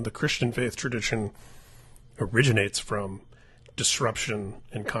tradition, the Christian faith tradition, originates from disruption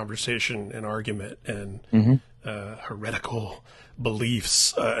and conversation and argument and heretical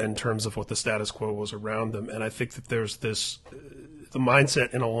beliefs in terms of what the status quo was around them. And I think that there's the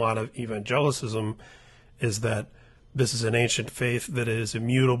mindset in a lot of evangelicism is that this is an ancient faith that is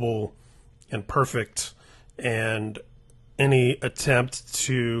immutable and perfect, and any attempt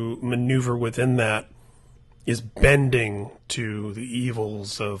to maneuver within that is bending to the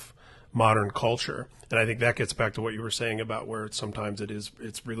evils of modern culture. And I think that gets back to what you were saying about where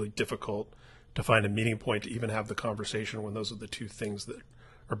it's really difficult to find a meeting point to even have the conversation when those are the two things that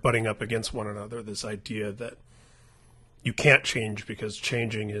are butting up against one another. This idea that you can't change because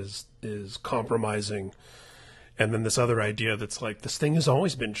changing is compromising And then this other idea that's like, this thing has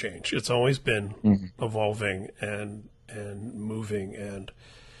always been change. It's always been evolving and moving. And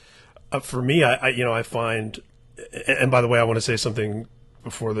for me, I find, and by the way, I want to say something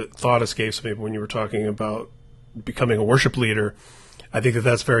before the thought escapes me. When you were talking about becoming a worship leader, I think that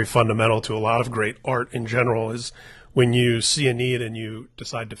that's very fundamental to a lot of great art in general, is when you see a need and you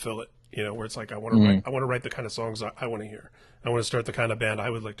decide to fill it, where it's like, I want to write the kind of songs I want to hear. I want to start the kind of band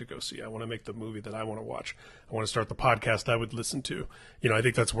I would like to go see. I want to make the movie that I want to watch. I want to start the podcast I would listen to. I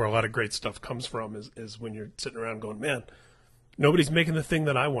think that's where a lot of great stuff comes from, is when you're sitting around going, man, nobody's making the thing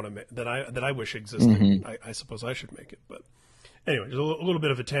that I want to make, that I wish existed. I suppose I should make it. But anyway, there's a little bit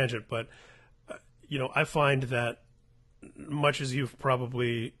of a tangent, but I find that much as you've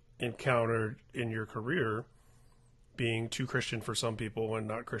probably encountered in your career, being too Christian for some people and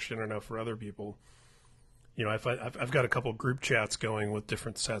not Christian enough for other people, I've got a couple group chats going with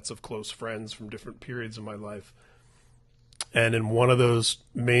different sets of close friends from different periods of my life. And in one of those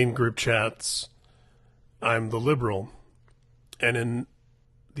main group chats, I'm the liberal. And in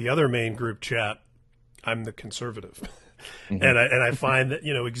the other main group chat, I'm the conservative. And I find that,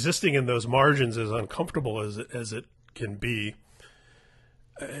 existing in those margins, as uncomfortable as it can be,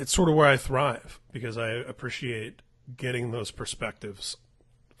 it's sort of where I thrive, because I appreciate getting those perspectives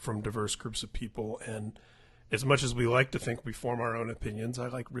from diverse groups of people. And as much as we like to think we form our own opinions, I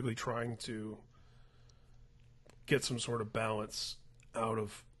like really trying to get some sort of balance out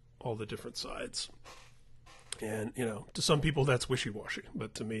of all the different sides. And, to some people that's wishy-washy,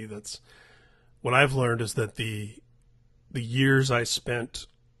 but to me, that's what I've learned, is that the years I spent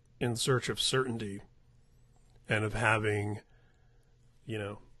in search of certainty and of having,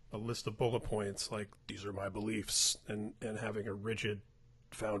 a list of bullet points, like these are my beliefs, and having a rigid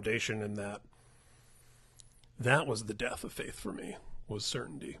foundation in that was the death of faith for me, was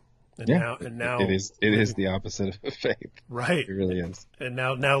certainty. And now it is the opposite of faith. Right. It really is. And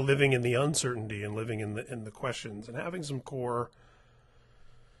now living in the uncertainty and living in the questions and having some core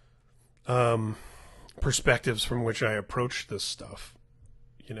perspectives from which I approach this stuff,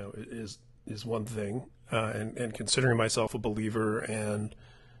 is one thing. And considering myself a believer and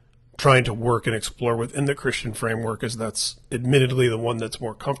trying to work and explore within the Christian framework, as that's admittedly the one that's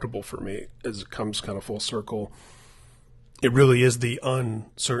more comfortable for me, as it comes kind of full circle. It really is the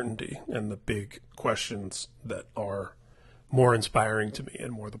uncertainty and the big questions that are more inspiring to me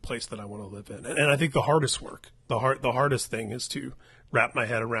and more the place that I want to live in. And I think the hardest work, the hardest thing, is to wrap my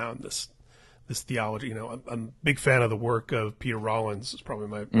head around this theology. I'm a big fan of the work of Peter Rollins. It's probably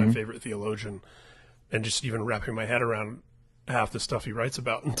my favorite theologian. And just even wrapping my head around half the stuff he writes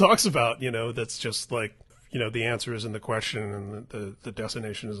about and talks about, that's just like, the answer is in the question, and the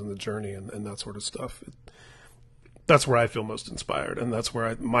destination is in the journey, and that sort of stuff. That's where I feel most inspired, and that's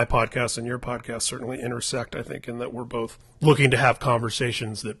where my podcast and your podcast certainly intersect, I think, in that we're both looking to have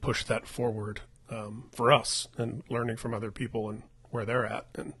conversations that push that forward for us, and learning from other people and where they're at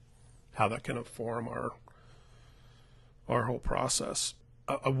and how that can inform our whole process.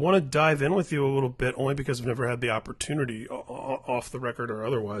 I want to dive in with you a little bit, only because I've never had the opportunity, off the record or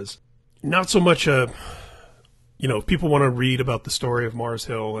otherwise. Not so much if people want to read about the story of Mars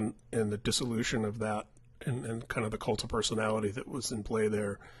Hill and the dissolution of that, and kind of the cult of personality that was in play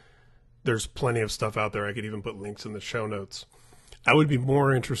there. There's plenty of stuff out there. I could even put links in the show notes. I would be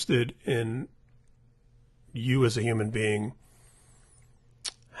more interested in you as a human being,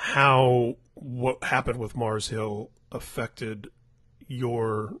 how what happened with Mars Hill affected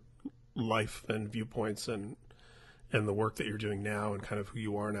your life and viewpoints and the work that you're doing now, and kind of who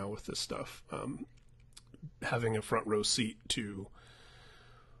you are now with this stuff. Having a front row seat to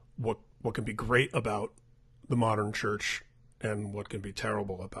what can be great about the modern church and what can be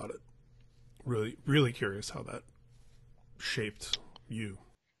terrible about it. Really, really curious how that shaped you.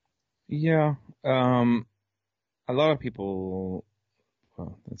 Yeah. A lot of people,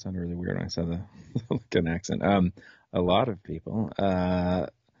 well, that sounded really weird when I said that, like an accent. A lot of people,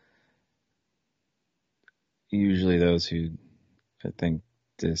 usually those who I think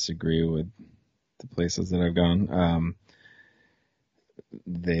disagree with the places that I've gone,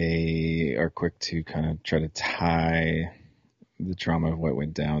 they are quick to kind of try to tie the trauma of what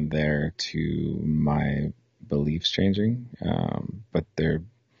went down there to my beliefs changing. But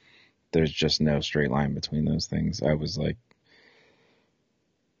there's just no straight line between those things. I was like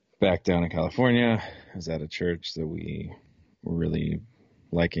back down in California. I was at a church that we were really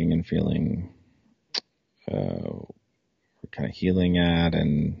liking and feeling we're kind of healing at,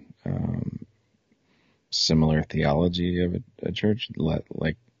 and similar theology of a church,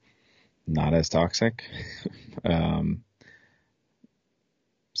 like not as toxic.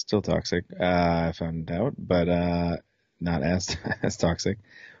 It's Still toxic. I found out, but not as as toxic.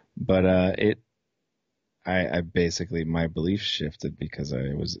 But I basically, my belief shifted because I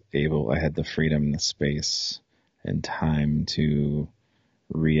had the freedom, the space, and time to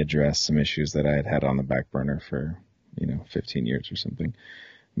readdress some issues that I had had on the back burner for 15 years or something,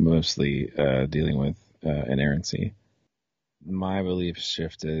 mostly dealing with inerrancy. My belief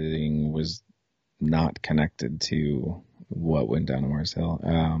shifting was not connected to what went down in Mars Hill.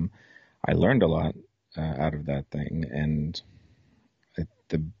 I learned a lot out of that thing, and I'd say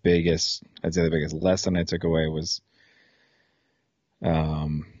the biggest lesson I took away was,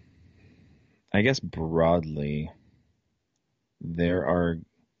 I guess broadly, there are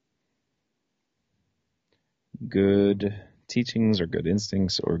good teachings or good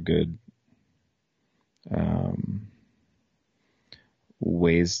instincts or good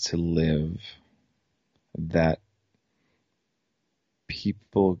ways to live that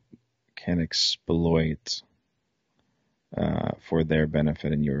people can exploit for their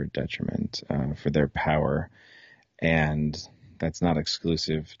benefit and your detriment, for their power. And that's not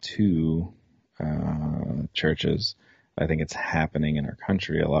exclusive to churches. I think it's happening in our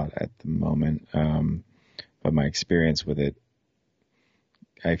country a lot at the moment. But my experience with it,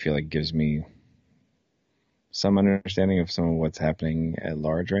 I feel like gives me some understanding of some of what's happening at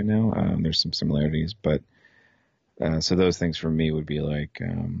large right now. There's some similarities, but so those things for me would be like,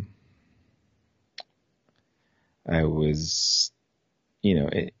 I was,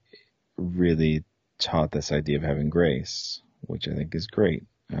 it really taught this idea of having grace, which I think is great.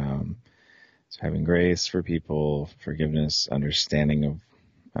 So having grace for people, forgiveness, understanding of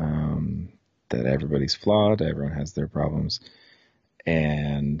that everybody's flawed, everyone has their problems.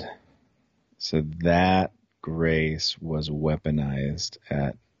 And so that grace was weaponized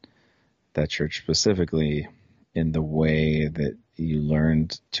at that church specifically in the way that you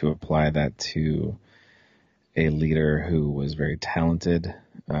learned to apply that to a leader who was very talented,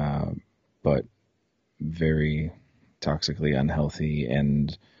 but very toxically unhealthy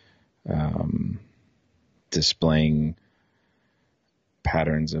and displaying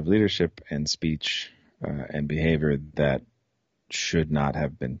patterns of leadership and speech and behavior that should not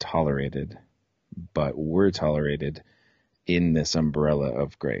have been tolerated, but were tolerated in this umbrella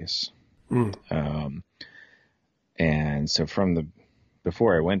of grace. And so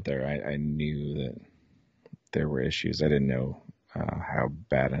before I went there, I knew that there were issues. I didn't know how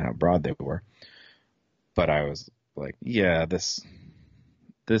bad and how broad they were, but I was like, yeah, this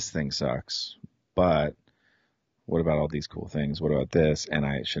thing sucks, but what about all these cool things? What about this?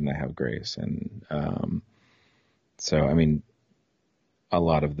 And shouldn't I have grace? And so, I mean, a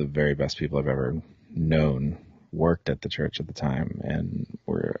lot of the very best people I've ever known worked at the church at the time and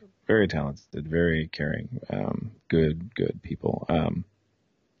were very talented, very caring, good people.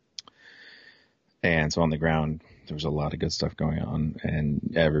 And so on the ground, there was a lot of good stuff going on,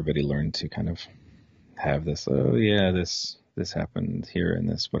 and everybody learned to kind of have this, oh yeah, this happened here and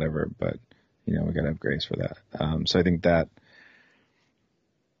this whatever, but we got to have grace for that. So I think that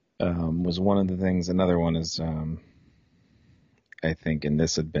was one of the things. Another one is, I think, and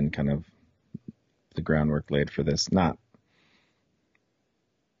this had been kind of the groundwork laid for this, not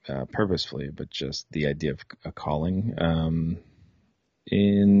purposefully, but just the idea of a calling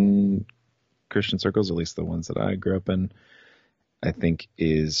in Christian circles, at least the ones that I grew up in, I think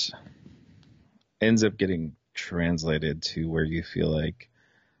ends up getting translated to where you feel like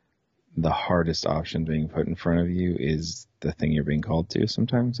the hardest option being put in front of you is the thing you're being called to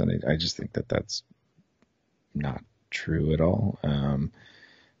sometimes. And I just think that that's not true at all.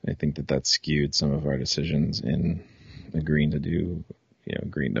 I think that that's skewed some of our decisions in agreeing to do,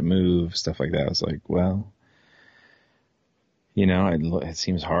 agreeing to move, stuff like that. It's like, well, it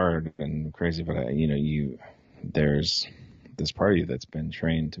seems hard and crazy, but there's this part of you that's been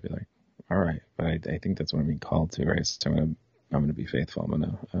trained to be like, all right, but I think that's what I'm being called to, right? So I'm gonna be faithful. I'm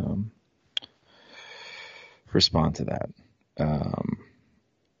gonna respond to that.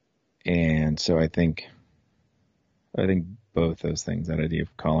 And so I think both those things, that idea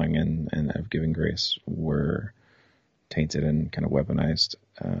of calling and of giving grace, were tainted and kind of weaponized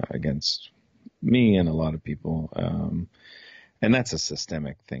against me and a lot of people. And that's a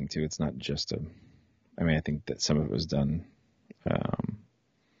systemic thing too. It's not just I think that some of it was done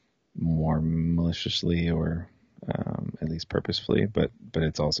more maliciously or at least purposefully, but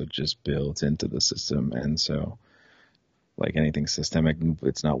it's also just built into the system. And so, like anything systemic,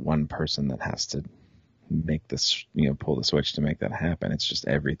 it's not one person that has to make this, pull the switch to make that happen. It's just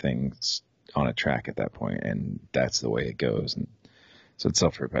everything's on a track at that point, and that's the way it goes. And so it's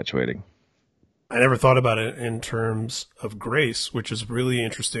self-perpetuating. I never thought about it in terms of grace, which is really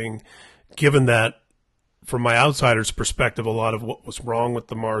interesting, given that from my outsider's perspective, a lot of what was wrong with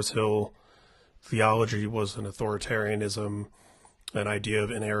the Mars Hill theology was an authoritarianism, an idea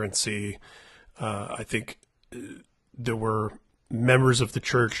of inerrancy. I think there were members of the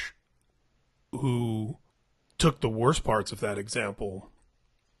church who took the worst parts of that example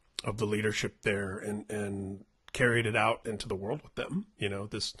of the leadership there and carried it out into the world with them. You know,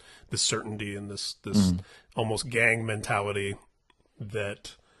 this certainty and this almost gang mentality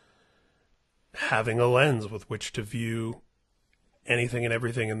that having a lens with which to view anything and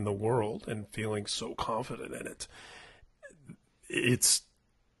everything in the world and feeling so confident in it. It's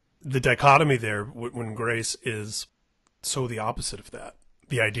the dichotomy there when grace is so the opposite of that.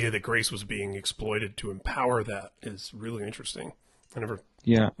 The idea that grace was being exploited to empower that is really interesting. I never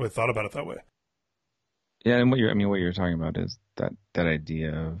really thought about it that way. Yeah, and what you're talking about is that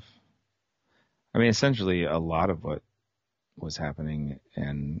idea of, essentially a lot of what was happening,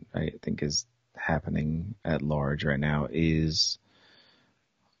 and I think is happening at large right now, is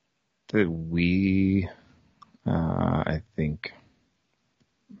that we, I think,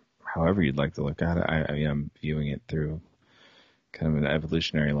 however you'd like to look at it, I'm viewing it through kind of an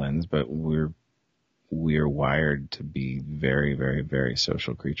evolutionary lens, but we're wired to be very, very, very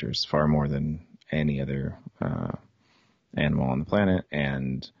social creatures, far more than any other animal on the planet.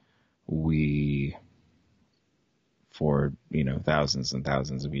 And we, for thousands and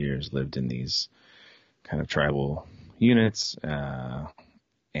thousands of years, lived in these kind of tribal units,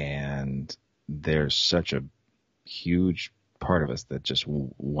 and there's such a huge part of us that just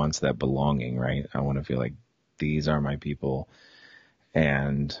wants that belonging, right? I want to feel like these are my people,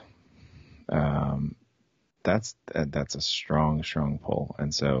 and that's a strong pull.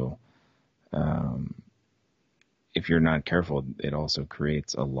 And so if you're not careful, it also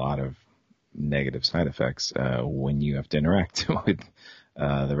creates a lot of negative side effects when you have to interact with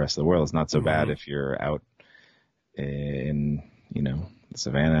the rest of the world. It's not so bad if you're out in the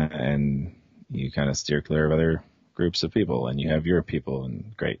savannah and you kind of steer clear of other groups of people and you have your people,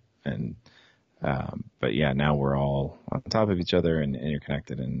 and great. And but yeah, now we're all on top of each other and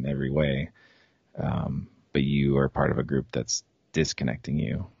interconnected in every way, but you are part of a group that's disconnecting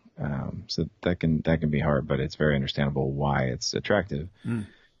you. So that can be hard, but it's very understandable why it's attractive.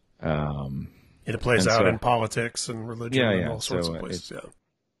 It plays out in politics and religion and all sorts of places.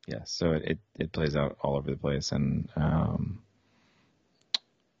 So it plays out all over the place, and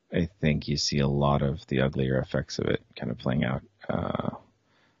I think you see a lot of the uglier effects of it kind of playing out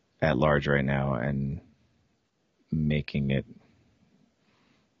at large right now, and making it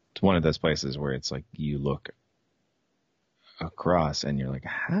to one of those places where it's like you look across and you're like,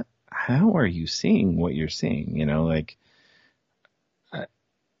 how are you seeing what you're seeing?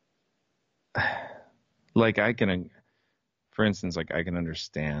 Like I can, for instance, like I can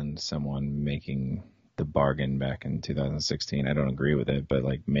understand someone making the bargain back in 2016. I don't agree with it, but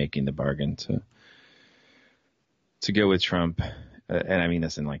like making the bargain to go with Trump, and I mean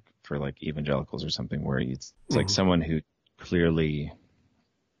this in like for like evangelicals or something, where it's like someone who clearly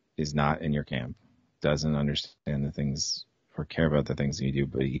is not in your camp, doesn't understand the things or care about the things you do,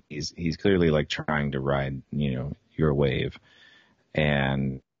 but he's clearly like trying to ride your wave,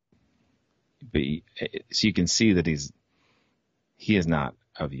 so you can see that he is not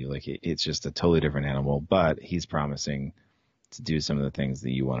of you. Like it's just a totally different animal, but he's promising to do some of the things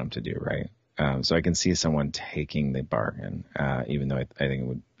that you want him to do, right? So I can see someone taking the bargain, even though I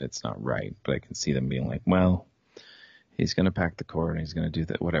think it's not right, but I can see them being like, well, he's going to pack the cord and he's going to do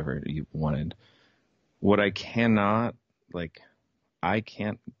that, whatever you wanted. What I can't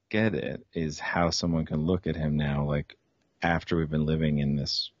get it is how someone can look at him now, like after we've been living in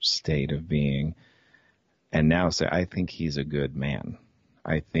this state of being, and now say, I think he's a good man.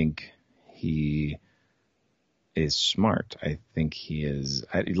 I think he is smart. I think he is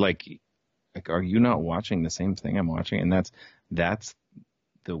like, are you not watching the same thing I'm watching? And that's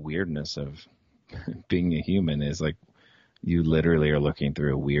the weirdness of being a human, is like you literally are looking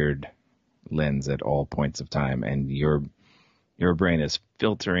through a weird lens at all points of time, and your brain is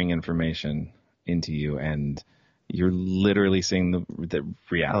filtering information into you, and you're literally seeing the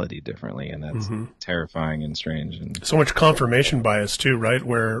reality differently, and that's terrifying and strange. And so much confirmation bias too, right?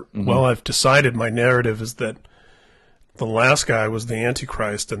 Where, well, I've decided my narrative is that the last guy was the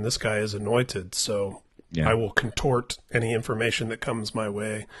Antichrist and this guy is anointed, so I will contort any information that comes my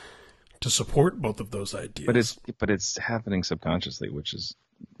way to support both of those ideas. But it's happening subconsciously, which is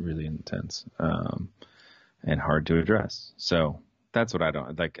really intense and hard to address. So that's what I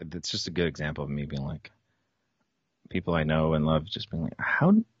don't like. It's just a good example of me being like, people I know and love just being like,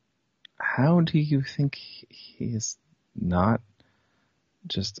 how how do you think he's not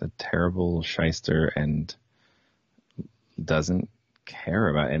just a terrible shyster and doesn't care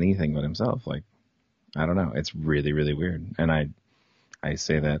about anything but himself? Like, I don't know. It's really, really weird. And I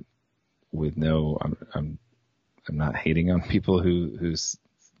say that with I'm not hating on people who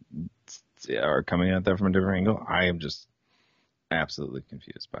are coming at that from a different angle. I am just absolutely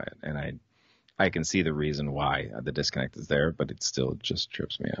confused by it. And I can see the reason why the disconnect is there, but it still just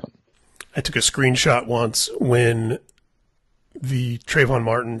trips me out. I took a screenshot once when the Trayvon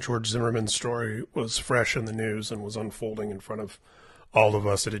Martin, George Zimmerman story was fresh in the news and was unfolding in front of all of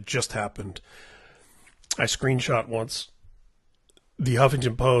us. It had just happened. I screenshot once the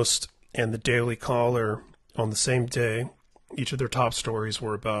Huffington Post and the Daily Caller on the same day. Each of their top stories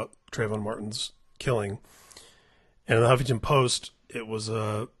were about Trayvon Martin's killing. And in the Huffington Post, it was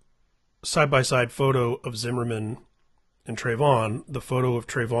a side-by-side photo of Zimmerman and Trayvon. The photo of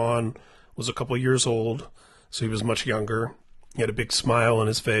Trayvon was a couple years old, so he was much younger. He had a big smile on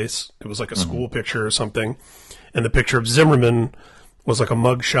his face. It was like a school picture or something. And the picture of Zimmerman was like a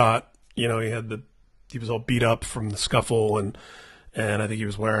mug shot. You know, he was all beat up from the scuffle, and I think he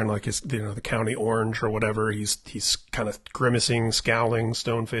was wearing like his, the county orange or whatever. He's kind of grimacing, scowling,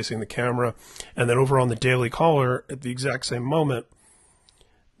 stone facing the camera. And then over on the Daily Caller at the exact same moment,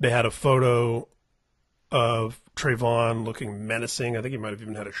 they had a photo of Trayvon looking menacing. I think he might have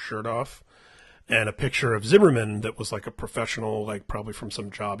even had his shirt off. And a picture of Zimmerman that was like a professional, like probably from some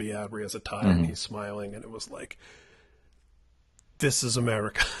job he had where he has a tie and he's smiling. And it was like, this is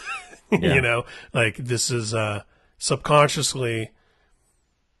America. Yeah. You know, like this is subconsciously,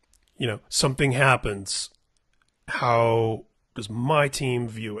 something happens. How does my team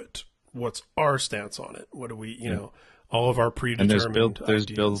view it? What's our stance on it? What do we, all of our predetermined And there's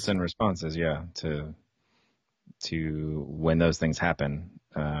ideas. built-in responses, yeah, to when those things happen,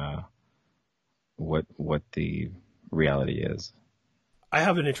 what the reality is. I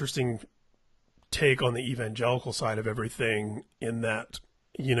have an interesting take on the evangelical side of everything in that,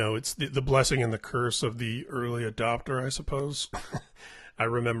 it's the blessing and the curse of the early adopter, I suppose. I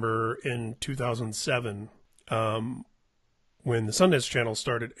remember in 2007, when the Sundance Channel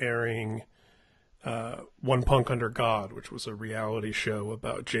started airing One Punk Under God, which was a reality show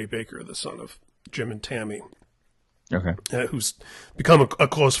about Jay Baker, the son of Jim and Tammy. Okay. Who's become a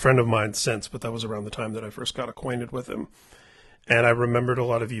close friend of mine since, but that was around the time that I first got acquainted with him. And I remembered a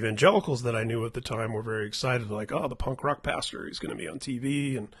lot of evangelicals that I knew at the time were very excited, like, oh, the punk rock pastor, he's going to be on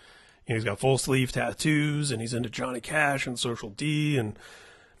TV, and he's got full sleeve tattoos, and he's into Johnny Cash and Social D, and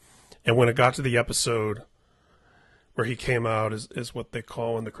when it got to the episode where he came out as what they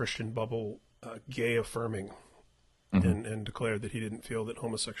call in the Christian bubble gay affirming, and declared that he didn't feel that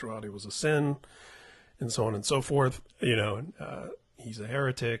homosexuality was a sin, and so on and so forth, and he's a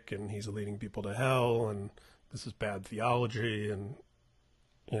heretic, and he's leading people to hell, and this is bad theology, and,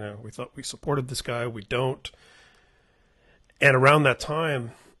 we thought we supported this guy, we don't. And around that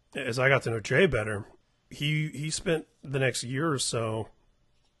time, as I got to know Jay better, he spent the next year or so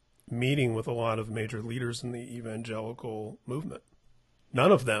meeting with a lot of major leaders in the evangelical movement.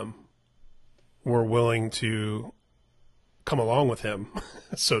 None of them were willing to come along with him,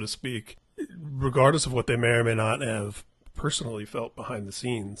 so to speak, regardless of what they may or may not have personally felt behind the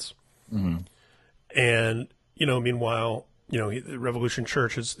scenes. And, meanwhile, the Revolution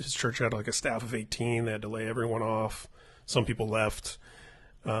Church, his church had like a staff of 18. They had to lay everyone off. Some people left.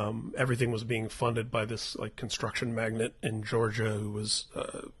 Everything was being funded by this like construction magnate in Georgia who was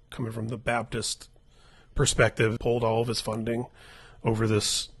coming from the Baptist perspective, pulled all of his funding over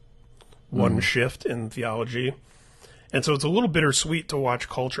this one shift in theology. And so it's a little bittersweet to watch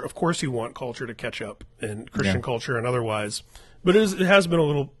culture. Of course you want culture to catch up, and Christian culture and otherwise. But it has been a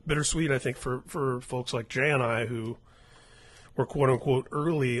little bittersweet, I think, for folks like Jay and I who were quote-unquote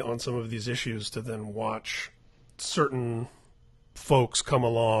early on some of these issues to then watch certain folks come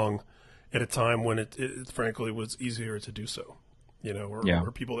along at a time when it frankly was easier to do so,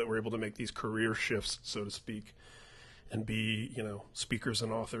 or people that were able to make these career shifts, so to speak, and be, speakers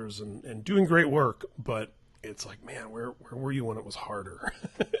and authors and doing great work. But it's like, man, where were you when it was harder?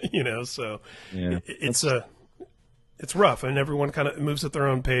 So it's rough, and everyone kind of moves at their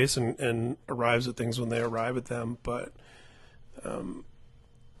own pace and arrives at things when they arrive at them. But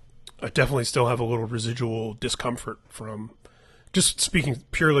I definitely still have a little residual discomfort from, just speaking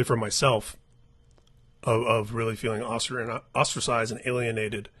purely for myself, of really feeling ostracized and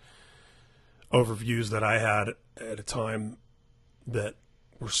alienated over views that I had at a time that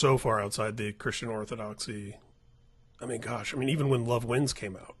were so far outside the Christian orthodoxy. I mean, even when Love Wins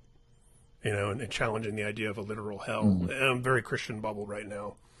came out, and challenging the idea of a literal hell. And I'm very Christian bubble right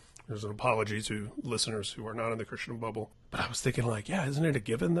now, There's an apology to listeners who are not in the Christian bubble. But I was thinking, like, yeah, isn't it a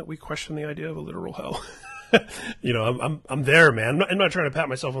given that we question the idea of a literal hell? I'm there, man. I'm not trying to pat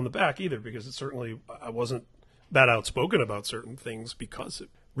myself on the back either, because it certainly, I wasn't that outspoken about certain things because it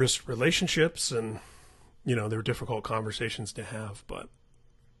risked relationships and, there were difficult conversations to have. But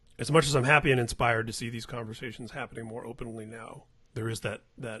as much as I'm happy and inspired to see these conversations happening more openly now, there is that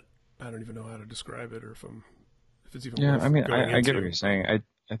I don't even know how to describe it, or if it's even. Yeah, I mean, I get what you're saying.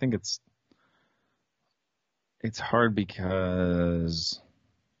 I think it's hard because,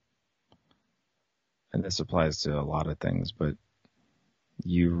 and this applies to a lot of things, but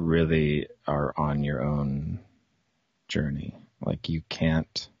you really are on your own journey. Like you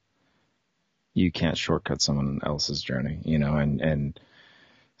can't shortcut someone else's journey, and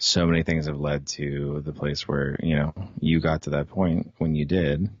so many things have led to the place where, you got to that point when you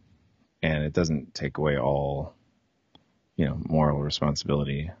did, and it doesn't take away all, moral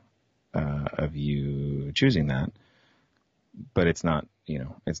responsibility of you choosing that, but it's not,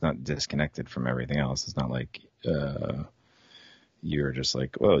 it's not disconnected from everything else. It's not like you're just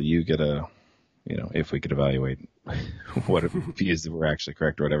like, well, you get a, if we could evaluate what views were actually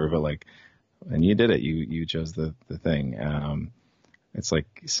correct or whatever, but like, and you did it, you chose the thing. It's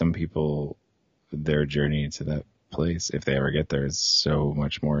like some people, their journey to that place, if they ever get there, is so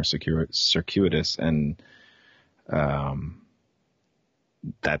much more circuitous, and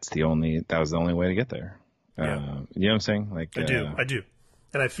that was the only way to get there. Yeah. You know what I'm saying? Like I do,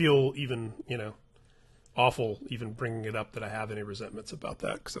 and I feel even awful even bringing it up that I have any resentments about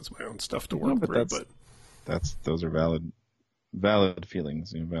that, because that's my own stuff to work through. But those are valid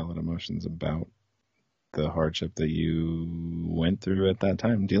feelings, valid emotions about the hardship that you went through at that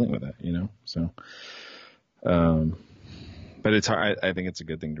time dealing with it, so but it's hard. I think it's a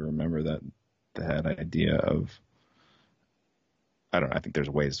good thing to remember that idea of, I don't know, I think there's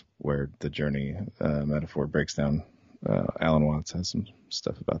ways where the journey metaphor breaks down. Alan Watts has some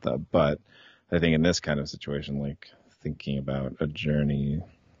stuff about that, but I think in this kind of situation, like thinking about a journey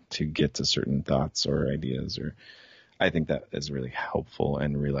to get to certain thoughts or ideas, I think that is really helpful,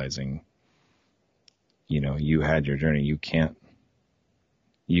 and realizing, you had your journey. You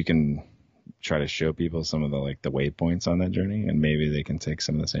can try to show people some of the waypoints on that journey, and maybe they can take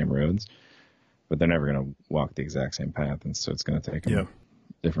some of the same roads, but they're never going to walk the exact same path. And so it's going to take them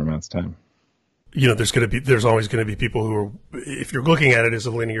different amounts of time. There's always going to be people who are, if you're looking at it as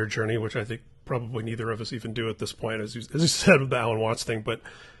a linear journey, which I think probably neither of us even do at this point, as you said with the Alan Watts thing, but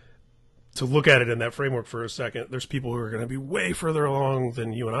to look at it in that framework for a second, there's people who are going to be way further along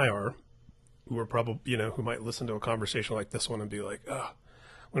than you and I are, who are probably, who might listen to a conversation like this one and be like, oh,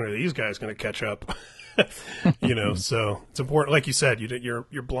 when are these guys going to catch up? So it's important. Like you said, you're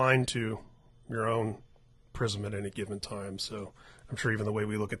blind to your own prism at any given time. So I'm sure even the way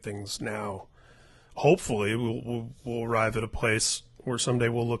we look at things now, hopefully we'll arrive at a place where someday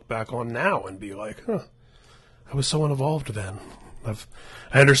we'll look back on now and be like, huh, I was so unevolved then.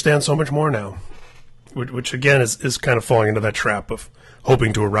 I understand so much more now, which again is kind of falling into that trap of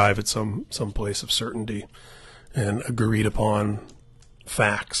hoping to arrive at some place of certainty and agreed upon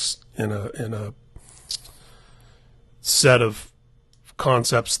facts in a set of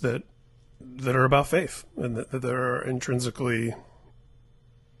concepts that are about faith and that are intrinsically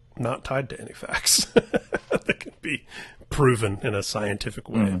not tied to any facts that can be proven in a scientific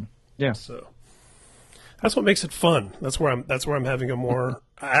way. Mm-hmm. Yeah. So that's what makes it fun. That's where I'm having a more,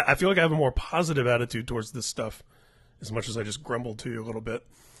 I feel like I have a more positive attitude towards this stuff, as much as I just grumbled to you a little bit,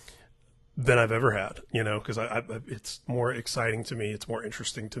 than I've ever had, because it's more exciting to me. It's more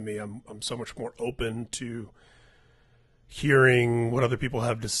interesting to me. I'm so much more open to hearing what other people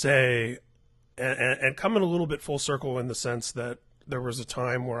have to say, and coming a little bit full circle in the sense that there was a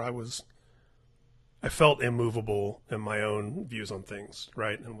time where I felt immovable in my own views on things,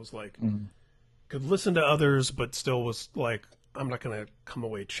 right? And was like, could listen to others, but still was like, I'm not going to come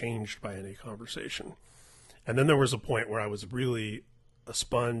away changed by any conversation. And then there was a point where I was really a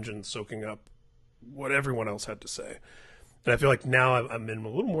sponge and soaking up what everyone else had to say. And I feel like now I'm in a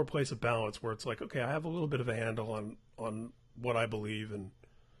little more place of balance where it's like, okay, I have a little bit of a handle on what I believe and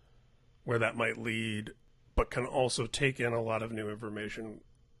where that might lead, but can also take in a lot of new information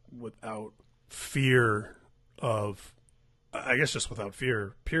without fear of, I guess just without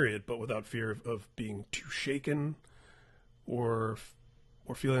fear, period, but without fear of being too shaken or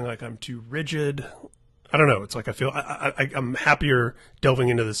feeling like I'm too rigid. I don't know. It's like I feel I'm happier delving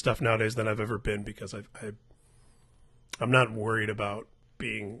into this stuff nowadays than I've ever been, because I'm not worried about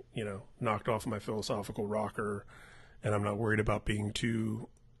being, knocked off my philosophical rocker, and I'm not worried about being too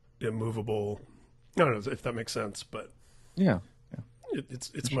immovable. I don't know if that makes sense, but yeah.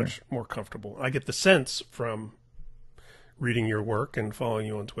 It's Sure. much more comfortable. I get the sense from reading your work and following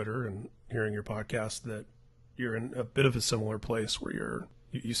you on Twitter and hearing your podcast that you're in a bit of a similar place where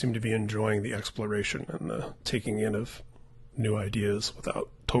you seem to be enjoying the exploration and the taking in of new ideas without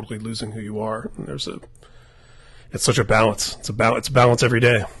totally losing who you are. And it's such a balance. It's balance every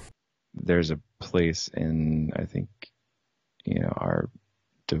day. There's a place in, I think, our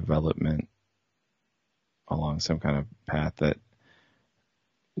development along some kind of path that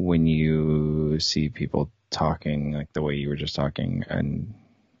when you see people talking like the way you were just talking, and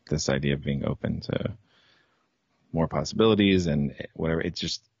this idea of being open to more possibilities and whatever, it's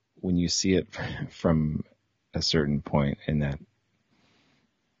just when you see it from a certain point in that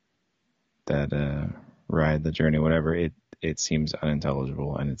ride, the journey, whatever, it seems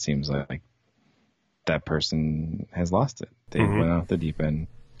unintelligible, and it seems like that person has lost it. They went off the deep end.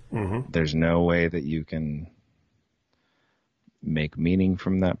 There's no way that you can make meaning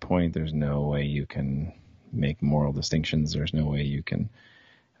from that point. There's no way you can make moral distinctions. There's no way you can,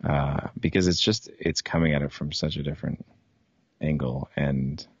 because it's coming at it from such a different angle.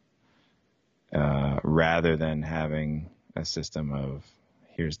 And rather than having a system of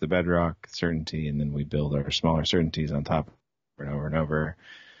here's the bedrock certainty, and then we build our smaller certainties on top over and over and over,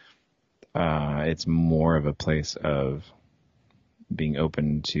 it's more of a place of being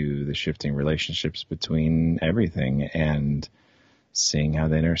open to the shifting relationships between everything and seeing how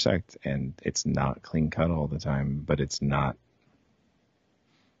they intersect. And it's not clean cut all the time, but it's not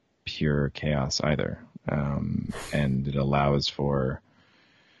pure chaos either. And it allows for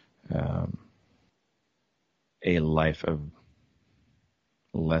a life of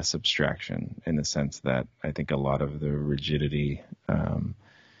less abstraction, in the sense that I think a lot of the rigidity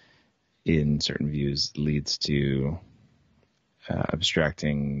in certain views leads to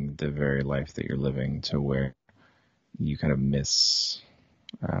abstracting the very life that you're living, to where you kind of miss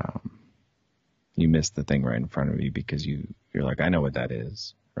the thing right in front of you, because you're like, I know what that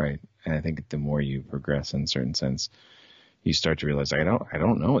is, right? And I think the more you progress in a certain sense, you start to realize, I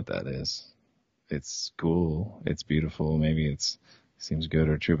don't know what that is. It's cool, it's beautiful, maybe it seems good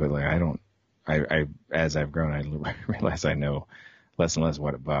or true, but like I as I've grown, I realize I know less and less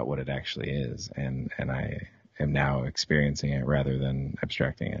about what it actually is, and I am now experiencing it rather than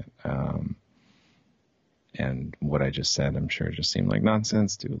abstracting it. And what I just said, I'm sure, just seemed like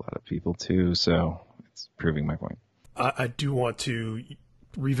nonsense to a lot of people too. So it's proving my point. I do want to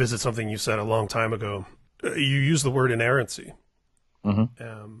revisit something you said a long time ago. You used the word inerrancy.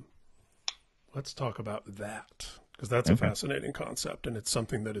 Let's talk about that, because that's a fascinating concept, and it's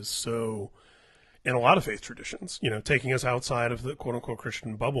something that is so, in a lot of faith traditions, taking us outside of the quote-unquote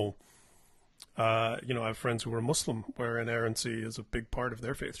Christian bubble. I have friends who are Muslim, where inerrancy is a big part of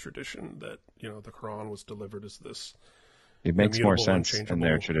their faith tradition, that, the Quran was delivered as this. It makes more sense in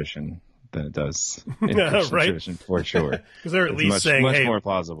their tradition than it does in Christian right? tradition, for sure. Because they're at least saying, much hey, more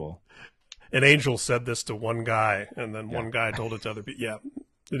plausible. An angel said this to one guy, and then one guy told it to other people. Yeah,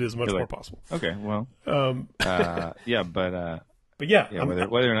 it is much more possible. Okay, well, but yeah,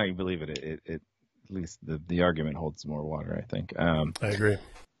 whether or not you believe it, at least the argument holds more water, I think. I agree.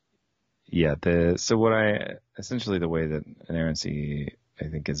 Yeah, the way that inerrancy, I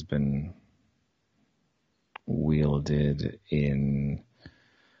think, has been wielded in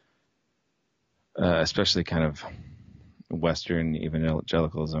especially kind of Western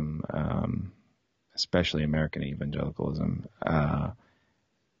evangelicalism, especially American evangelicalism,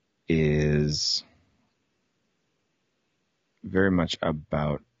 is very much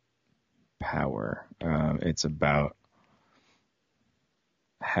about power. It's about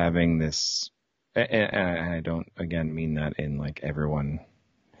having this, and I don't, again, mean that in like everyone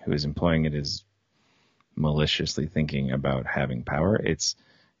who is employing it is maliciously thinking about having power. It's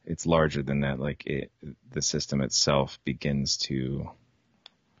larger than that. Like the system itself begins to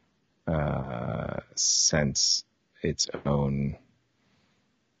sense its own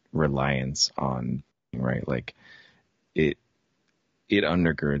reliance on, right? Like it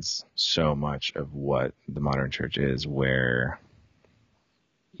undergirds so much of what the modern church is, where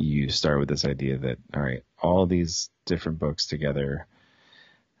you start with this idea that, all right, all these different books together,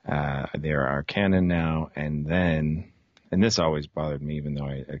 there are canon now, and this always bothered me, even though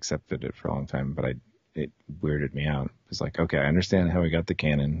I accepted it for a long time, but it weirded me out. It's like, okay, I understand how we got the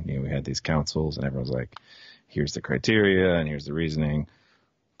canon. We had these councils, and everyone's like, here's the criteria, and here's the reasoning.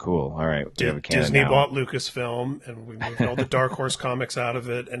 Cool. All right. We have a canon Disney now. bought Lucasfilm, and we moved all the Dark Horse comics out of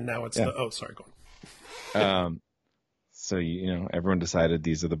it, and now it's sorry, go on. So, everyone decided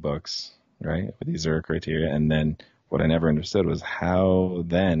these are the books, right? These are criteria. And then what I never understood was how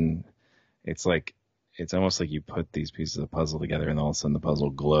then it's like it's almost like you put these pieces of the puzzle together, and all of a sudden the puzzle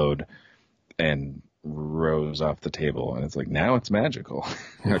glowed and rose off the table, and it's like, now it's magical.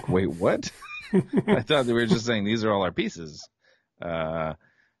 You're like, wait, what? I thought we were just saying these are all our pieces.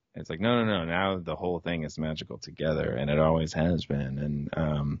 It's like, no. Now the whole thing is magical together, and it always has been.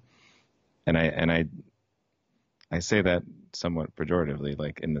 And I say that somewhat pejoratively,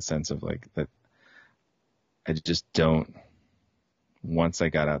 like in the sense of like that. I just don't. Once I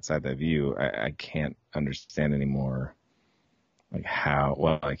got outside that view, I can't understand anymore. Like how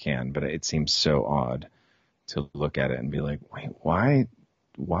well I can, but it seems so odd to look at it and be like, wait,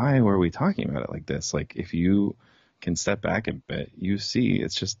 why were we talking about it like this? Like if you can step back a bit, you see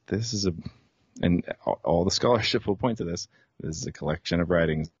it's just and all the scholarship will point to this. This is a collection of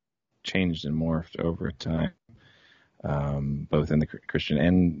writings changed and morphed over time, both in the Christian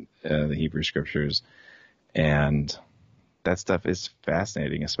and the Hebrew scriptures, and that stuff is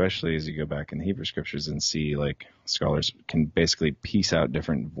fascinating, especially as you go back in the Hebrew scriptures and see like scholars can basically piece out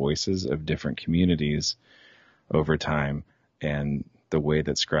different voices of different communities over time, and the way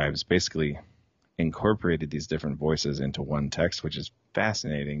that scribes basically incorporated these different voices into one text, which is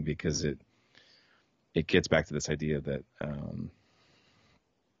fascinating because it gets back to this idea that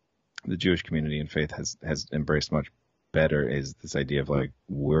the Jewish community and faith has embraced much better, is this idea of like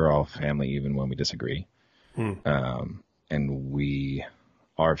we're all family even when we disagree. And we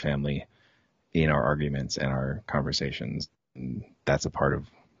are family in our arguments and our conversations. And that's a part of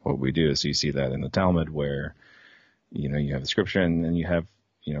what we do. So you see that in the Talmud where, you have the scripture and then you have,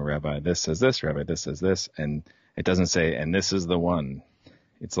 Rabbi this says this, Rabbi this says this, and it doesn't say, and this is the one.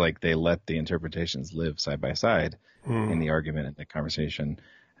 It's like they let the interpretations live side by side in the argument and the conversation,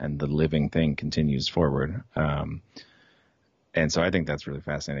 and the living thing continues forward. And so I think that's really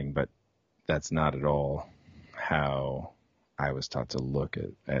fascinating, but that's not at all how I was taught to look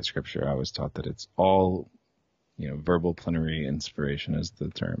at scripture. I was taught that it's all, verbal plenary inspiration is the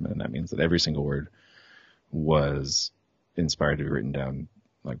term. And that means that every single word was inspired to be written down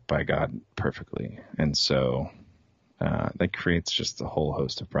like by God perfectly. And so that creates just a whole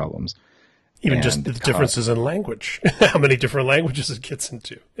host of problems. Even just the differences in language, how many different languages it gets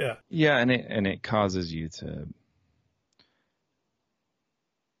into. Yeah. Yeah. And it causes you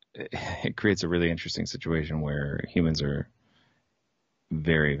it creates a really interesting situation where humans are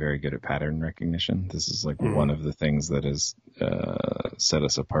very, very good at pattern recognition. This is like one of the things that has set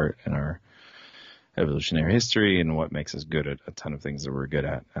us apart in our evolutionary history and what makes us good at a ton of things that we're good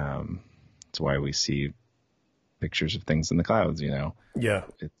at. It's why we see pictures of things in the clouds, Yeah.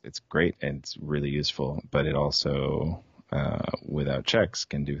 It's great and it's really useful, but it also, without checks,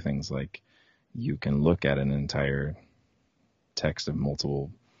 can do things like you can look at an entire text of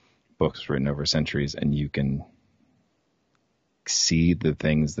multiple books written over centuries, and you can see the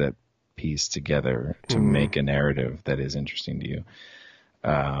things that piece together to make a narrative that is interesting to you.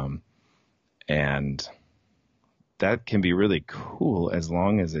 And that can be really cool as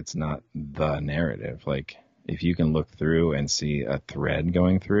long as it's not the narrative. Like if you can look through and see a thread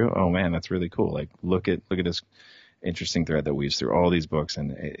going through, oh man, that's really cool. Like look at this interesting thread that weaves through all these books,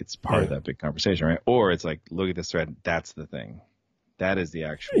 and it's part of that big conversation, right? Or it's like, look at this thread, that's the thing. That is the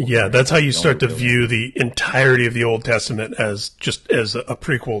actual. Yeah, that's how you start to view the entirety of the Old Testament as a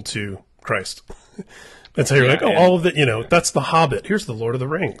prequel to Christ. That's how you're like, all of it, that's the Hobbit. Here's the Lord of the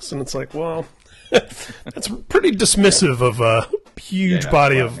Rings. And it's like, well, that's pretty dismissive of a huge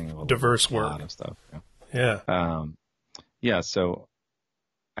body of diverse work. A lot of stuff. Yeah. So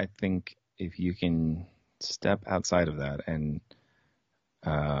I think if you can step outside of that and,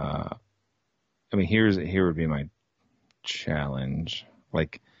 here would be my challenge.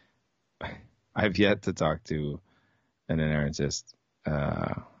 Like, I've yet to talk to an inerrantist,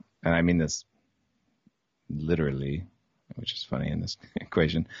 and I mean this literally, which is funny in this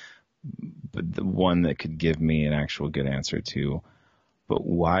equation, but the one that could give me an actual good answer to, but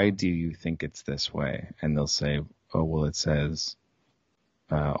why do you think it's this way? And they'll say, oh, well, it says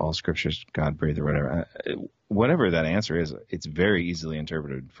all scriptures God breathed or whatever. Whatever that answer is, it's very easily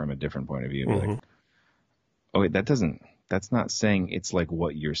interpreted from a different point of view. Like, oh, wait, that's not saying it's like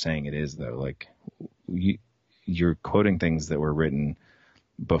what you're saying it is, though. Like, you're quoting things that were written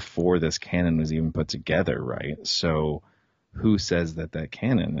before this canon was even put together, right? So who says that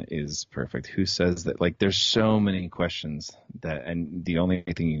canon is perfect? Who says that? Like, there's so many questions and the only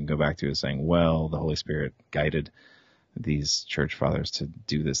thing you can go back to is saying, well, the Holy Spirit guided these church fathers to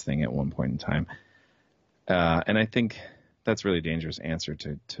do this thing at one point in time. And I think that's a really dangerous answer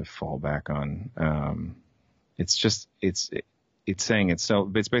to fall back on. It's basically saying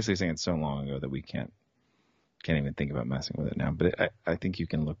it's so long ago that we can't even think about messing with it now. But I think you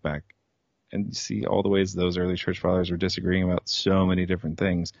can look back and see all the ways those early church fathers were disagreeing about so many different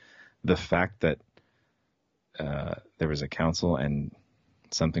things. The fact that there was a council and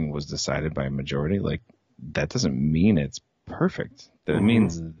something was decided by a majority, like, that doesn't mean it's perfect. That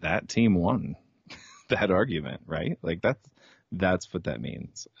means that team won that argument, right? Like, that's what that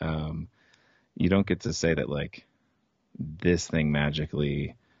means. You don't get to say that, like, this thing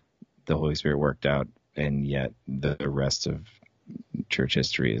magically the Holy Spirit worked out, and yet the rest of church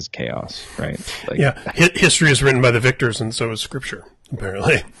history is chaos, right? Like, yeah, history is written by the victors, and so is Scripture,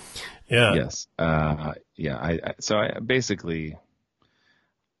 apparently. Yeah. Yes. I basically,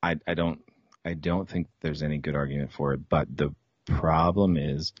 I don't think there's any good argument for it. But the problem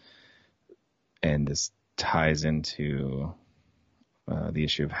is, and this ties into the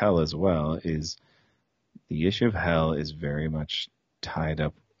issue of hell as well, is the issue of hell is very much tied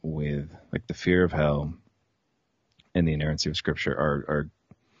up with, like, the fear of hell and the inerrancy of Scripture are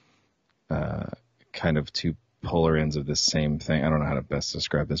kind of two polar ends of the same thing. I don't know how to best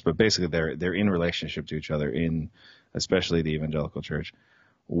describe this, but basically they're in relationship to each other, in especially the evangelical church,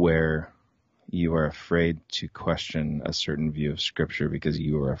 where you are afraid to question a certain view of Scripture because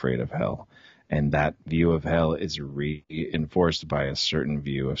you are afraid of hell. And that view of hell is reinforced by a certain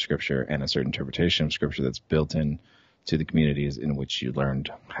view of Scripture and a certain interpretation of Scripture that's built in to the communities in which you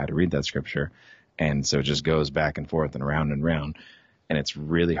learned how to read that Scripture. And so it just goes back and forth and round and round. And it's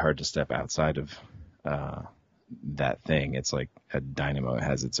really hard to step outside of that thing. It's like a dynamo. It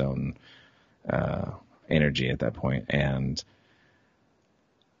has its own energy at that point. And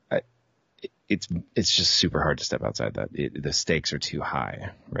it's just super hard to step outside that. The stakes are too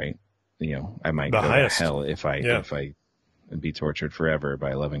high, right? You know, I might go to hell if I be tortured forever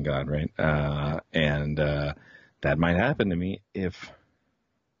by loving God, right? And that might happen to me if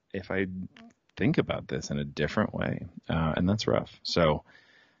I think about this in a different way, and that's rough. So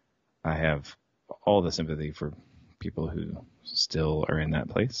I have all the sympathy for people who still are in that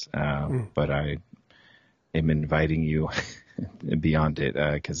place, but I am inviting you beyond it,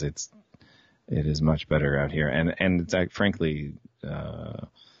 because it is much better out here, and it's frankly,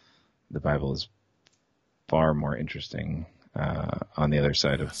 the Bible is far more interesting on the other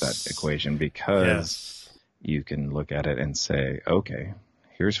side of that equation, because you can look at it and say, okay,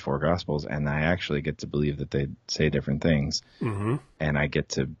 here's 4 Gospels, and I actually get to believe that they say different things, and I get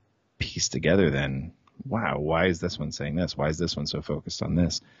to piece together then, wow, why is this one saying this? Why is this one so focused on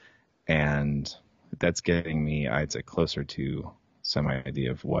this? And that's getting me, I'd say, closer to some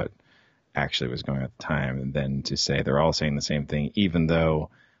idea of what actually was going on at the time than to say they're all saying the same thing, even though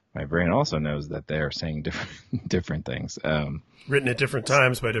my brain also knows that they are saying different things. Written at different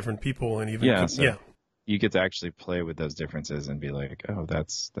times by different people, and even you get to actually play with those differences and be like, oh,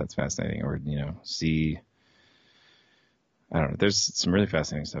 that's fascinating, or see. I don't know. There's some really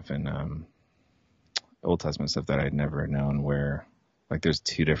fascinating stuff in Old Testament stuff that I'd never known, where, like, there's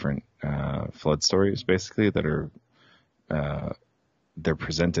 2 different flood stories basically that are they're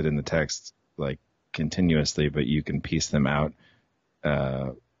presented in the text, like, continuously, but you can piece them out.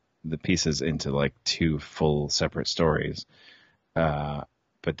 The pieces into, like, 2 full separate stories. But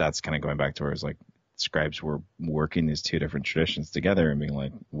that's kind of going back to where it's like scribes were working these 2 different traditions together and being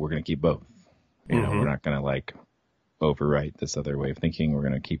like, we're going to keep both. You know, we're not going to, like, overwrite this other way of thinking. We're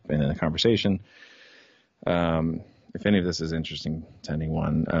going to keep in the conversation. If any of this is interesting to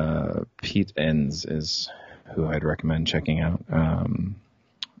anyone, Pete Enns is who I'd recommend checking out.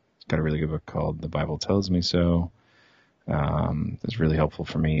 He's got a really good book called The Bible Tells Me So. It's really helpful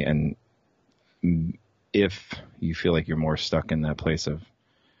for me. And if you feel like you're more stuck in that place of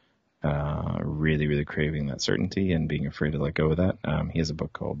really, really craving that certainty and being afraid to let go of that, he has a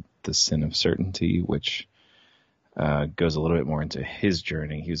book called The Sin of Certainty, which goes a little bit more into his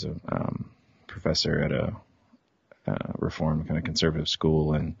journey. He was a professor at a reform kind of conservative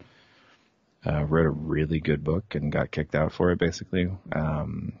school, and wrote a really good book and got kicked out for it, basically,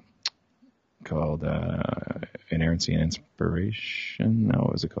 called Inerrancy and Inspiration. No,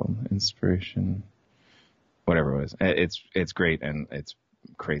 what was it called? Inspiration, whatever it was. It's great, and it's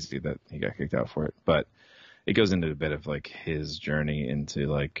crazy that he got kicked out for it. But it goes into a bit of, like, his journey into,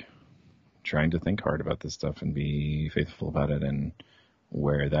 like, trying to think hard about this stuff and be faithful about it, and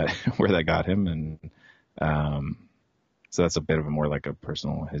where that got him. And so that's a bit of a more like a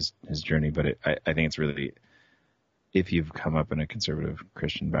personal his journey. But I think it's really, if you've come up in a conservative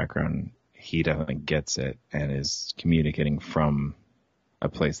Christian background, he definitely gets it and is communicating from a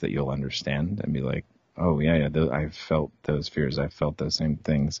place that you'll understand and be like, oh yeah, I've felt those fears, I've felt those same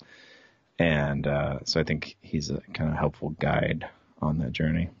things. And so I think he's a kind of helpful guide on that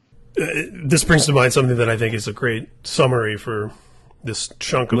journey. This brings to mind something that I think is a great summary for this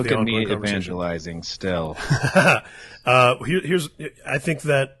chunk of Look the at ongoing me conversation. evangelizing still. I think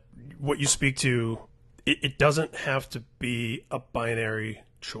that what you speak to, it doesn't have to be a binary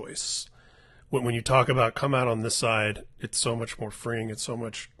choice. When you talk about come out on this side, it's so much more freeing. It's so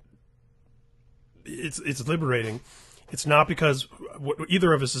much, it's liberating. It's not because what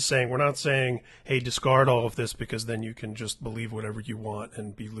either of us is saying. We're not saying, hey, discard all of this because then you can just believe whatever you want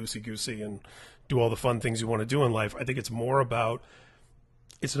and be loosey-goosey and do all the fun things you want to do in life. I think it's more about,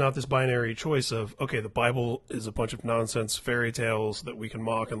 it's not this binary choice of, okay, the Bible is a bunch of nonsense fairy tales that we can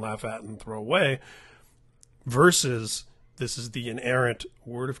mock and laugh at and throw away, versus this is the inerrant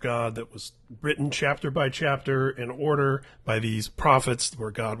Word of God that was written chapter by chapter in order by these prophets,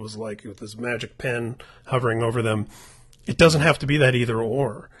 where God was like with his magic pen hovering over them. It doesn't have to be that either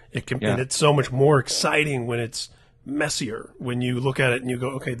or. It can, and it's so much more exciting when it's messier. When you look at it and you go,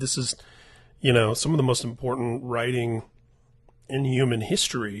 okay, this is, some of the most important writing in human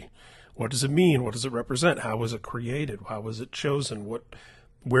history. What does it mean? What does it represent? How was it created? How was it chosen?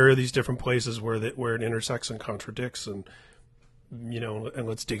 Where are these different places where it intersects and contradicts? And and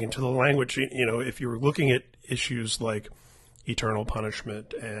let's dig into the language. If you're looking at issues like eternal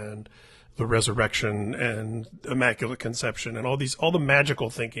punishment and the resurrection and immaculate conception and all the magical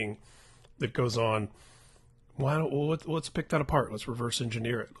thinking that goes on, let's pick that apart. Let's reverse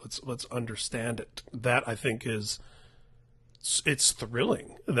engineer it. Let's understand it. That, I think, it's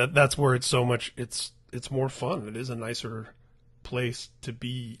thrilling. That's where it's so much. It's more fun. It is a nicer place to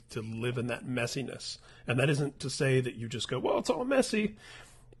be, to live in that messiness. And that isn't to say that you just go, well, it's all messy.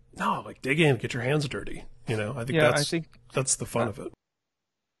 No, like dig in, get your hands dirty. I think that's the fun of it.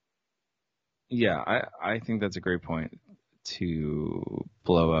 Yeah, I think that's a great point to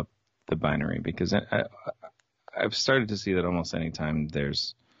blow up the binary, because I've started to see that almost any time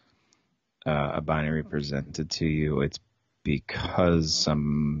there's a binary presented to you, it's because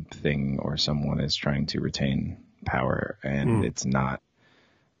something or someone is trying to retain power, and it's not.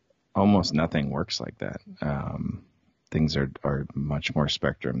 Almost nothing works like that. Things are much more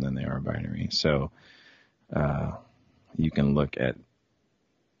spectrum than they are binary. So you can look at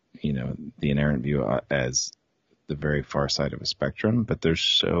the inerrant view as the very far side of a spectrum, but there's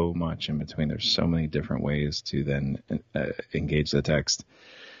so much in between. There's so many different ways to then engage the text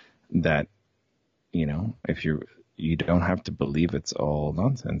that, if you don't have to believe it's all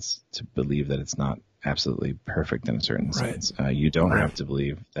nonsense to believe that it's not absolutely perfect in a certain sense. You don't have to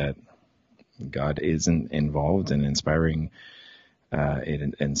believe that God isn't involved in inspiring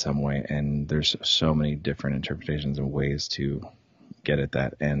it in some way. And there's so many different interpretations and ways to get at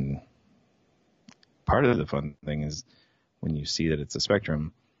that. And part of the fun thing is when you see that it's a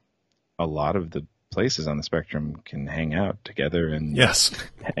spectrum, a lot of the places on the spectrum can hang out together and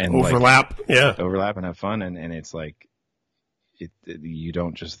and overlap, overlap and have fun. And it's like, you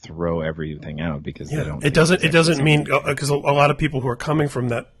don't just throw everything out because they don't. It doesn't mean, because a lot of people who are coming from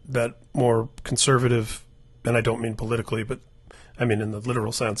that more conservative, and I don't mean politically, but I mean in the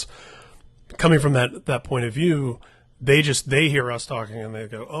literal sense, coming from that point of view, they hear us talking and they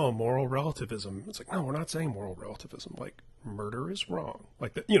go, oh, moral relativism. It's like, no, we're not saying moral relativism. Like, murder is wrong.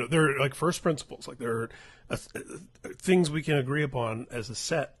 Like that, they're like first principles. Like there are things we can agree upon as a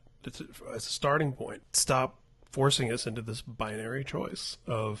starting point. Stop forcing us into this binary choice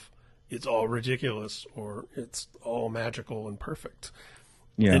of it's all ridiculous or it's all magical and perfect.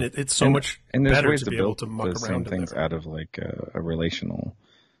 Yeah, and it's so much better to be able to muck around things out of like a relational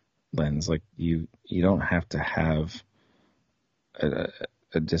lens. Like you don't have to have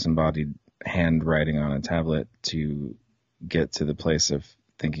a disembodied handwriting on a tablet to get to the place of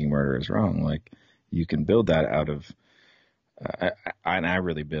thinking murder is wrong. Like you can build that out of, and I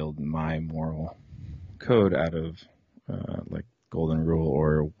really build my moral code out of like golden rule,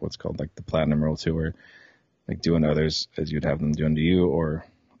 or what's called like the platinum rule too, where like do unto others as you'd have them do unto you, or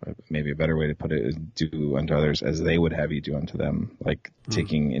maybe a better way to put it is do unto others as they would have you do unto them, like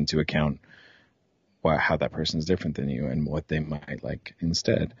taking into account how that person is different than you and what they might like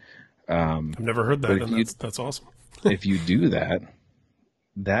instead. I've never heard that, and that's awesome. If you do that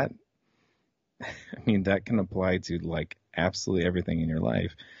I mean, that can apply to like absolutely everything in your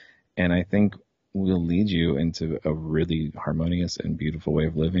life, and I think will lead you into a really harmonious and beautiful way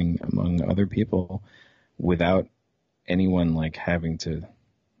of living among other people without anyone like having to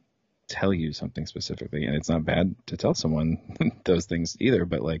tell you something specifically. And it's not bad to tell someone those things either,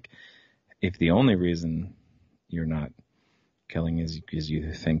 but like if the only reason you're not killing is because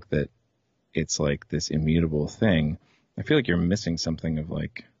you think that it's like this immutable thing, I feel like you're missing something of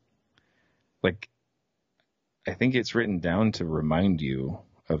like I think it's written down to remind you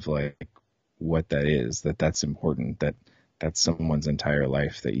of like what that is, that's important, that that's someone's entire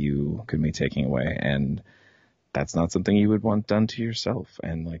life that you could be taking away, and that's not something you would want done to yourself,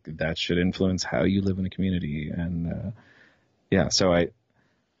 and like that should influence how you live in a community. And so I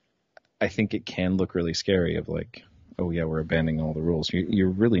think it can look really scary of like, oh yeah, we're abandoning all the rules. You're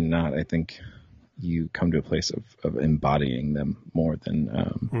really not. I think you come to a place of embodying them more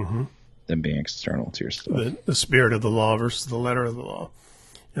than being external to yourself. The spirit of the law versus the letter of the law,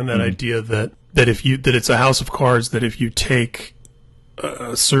 and that idea that it's a house of cards, that if you take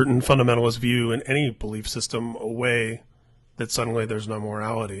a certain fundamentalist view in any belief system away, that suddenly there's no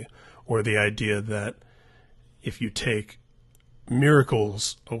morality, or the idea that if you take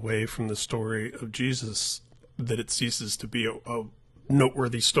miracles away from the story of Jesus, that it ceases to be a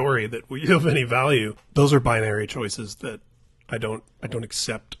noteworthy story that we have any value. Those are binary choices that I don't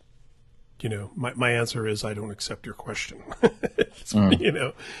accept. My answer is I don't accept your question.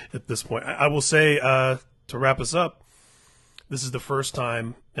 At this point, I will say, to wrap us up, this is the first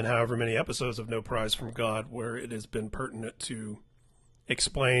time in however many episodes of No Prize from God where it has been pertinent to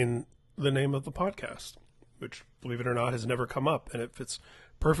explain the name of the podcast, which, believe it or not, has never come up. And it fits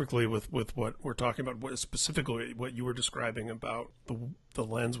perfectly with what we're talking about, specifically what you were describing about the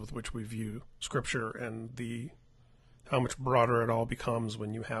lens with which we view Scripture, and how much broader it all becomes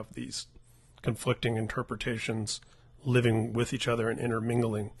when you have these conflicting interpretations living with each other and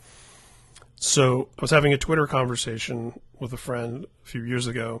intermingling. So I was having a Twitter conversation with a friend a few years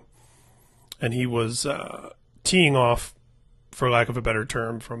ago, and he was teeing off, for lack of a better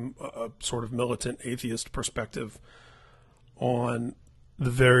term, from a sort of militant atheist perspective on the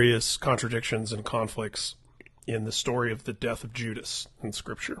various contradictions and conflicts in the story of the death of Judas in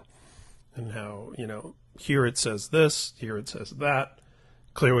Scripture, and how, here it says this, here it says that.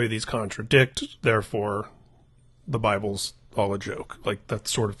 Clearly these contradict, therefore the Bible's all a joke. Like,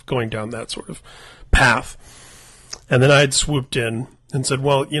 that's sort of going down that sort of path. And then I had swooped in and said,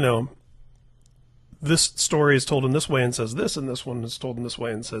 well, this story is told in this way and says this, and this one is told in this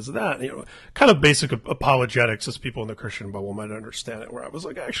way and says that. Kind of basic apologetics as people in the Christian bubble might understand it, where I was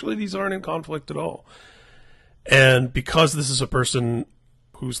like, actually, these aren't in conflict at all. And because this is a person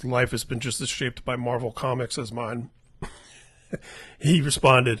whose life has been just as shaped by Marvel Comics as mine, he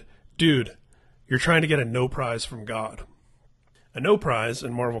responded, dude, you're trying to get a no prize from God. A no prize,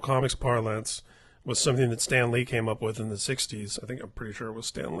 in Marvel Comics parlance, was something that Stan Lee came up with in the 60s. I'm pretty sure it was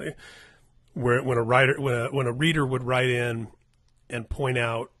Stan Lee, where when a reader would write in and point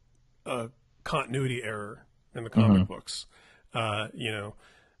out a continuity error in the comic books, and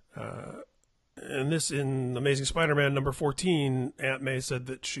this, in Amazing Spider-Man number 14, Aunt May said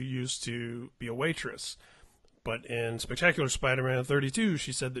that she used to be a waitress, but in Spectacular Spider-Man 32,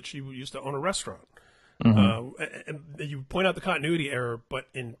 she said that she used to own a restaurant. And you point out the continuity error, but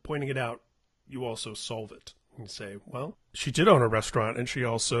in pointing it out, you also solve it. You say, well, she did own a restaurant, and she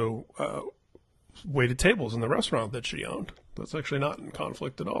also waited tables in the restaurant that she owned. That's actually not in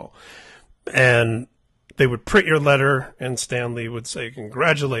conflict at all. And they would print your letter, and Stan Lee would say,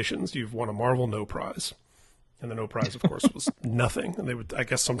 congratulations, you've won a Marvel No Prize. And the no prize, of course, was nothing. And they would, I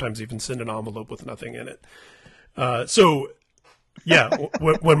guess, sometimes even send an envelope with nothing in it. Yeah,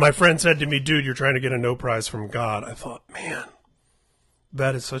 when my friend said to me, dude, you're trying to get a no prize from God, I thought, man,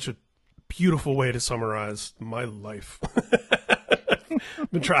 that is such a beautiful way to summarize my life.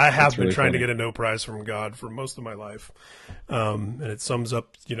 I have been trying to get a no prize from God for most of my life. And it sums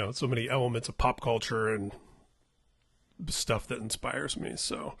up, so many elements of pop culture and stuff that inspires me.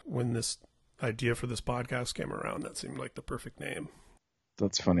 So when this idea for this podcast came around, that seemed like the perfect name.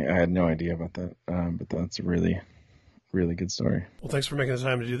 That's funny. I had no idea about that, but that's a really, really good story. Well, thanks for making the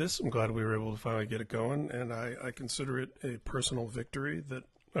time to do this. I'm glad we were able to finally get it going, and I consider it a personal victory that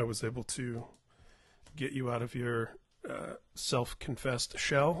I was able to get you out of your self-confessed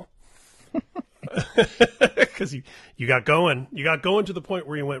shell. Because you got going. You got going to the point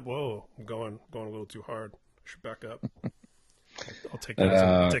where you went, whoa, I'm going a little too hard. I should back up. I'll take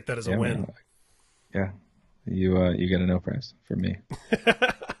that as a win. Man. Yeah. You get a no prize from me.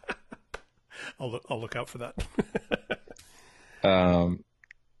 I'll look out for that. I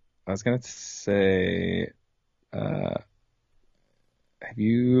was gonna say, have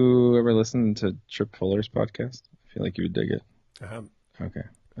you ever listened to Trip Fuller's podcast? I feel like you would dig it. I have. Okay.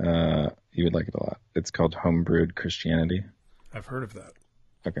 You would like it a lot. It's called Homebrewed Christianity. I've heard of that.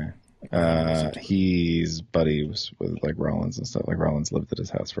 Okay. He's buddies with like Rollins and stuff. Like Rollins lived at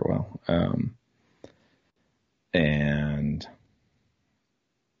his house for a while. And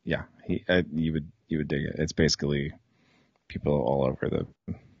yeah, you would dig it. It's basically people all over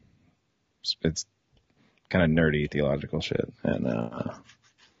it's kind of nerdy theological shit. And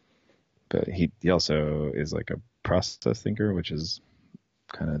but he also is like a process thinker, which is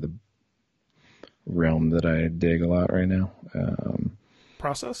kind of the realm that I dig a lot right now.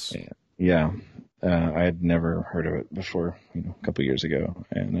 Process? Yeah. I had never heard of it before, a couple of years ago,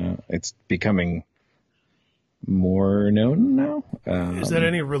 and it's becoming more known now. Is that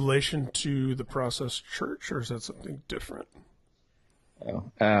any relation to the Process Church, or is that something different?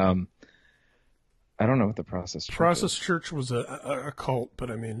 I don't know what the Process Church Process is. Church was a cult, but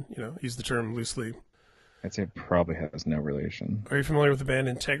I mean, use the term loosely. I'd say it probably has no relation. Are you familiar with the band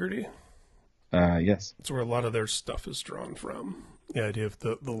Integrity? Yes. That's where a lot of their stuff is drawn from. The idea of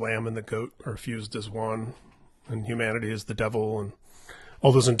the lamb and the goat are fused as one, and humanity is the devil, and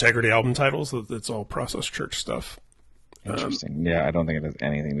all those Integrity album titles, it's all Process Church stuff. Interesting. Yeah, I don't think it has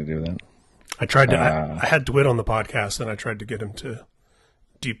anything to do with that. I tried to, I had DeWitt on the podcast, and I tried to get him to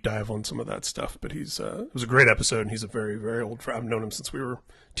deep dive on some of that stuff, but it was a great episode, and he's a very, very old friend. I've known him since we were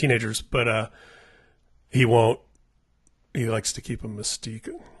teenagers, but he likes to keep a mystique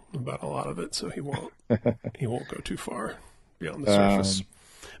about a lot of it, so he won't go too far beyond the surface.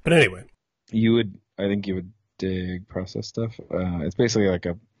 But anyway, I think you would dig process stuff. It's basically like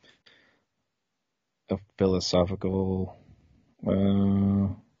a philosophical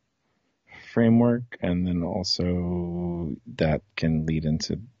framework, and then also that can lead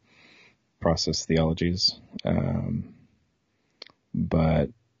into process theologies. But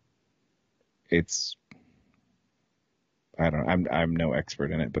it's, I don't know, I'm no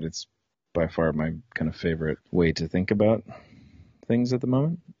expert in it, but it's by far my kind of favorite way to think about things at the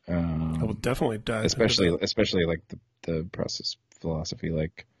moment. I will definitely dive especially into that. especially like the process philosophy,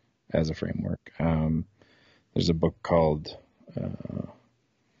 like as a framework. There's a book called I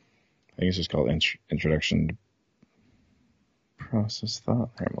think it's just called Introduction to Process Thought.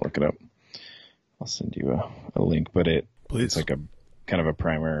 I'm gonna look it up. I'll send you a link, but it's like a kind of a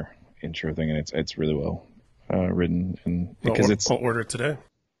primer intro thing, and it's really well written, and because I'll order it today.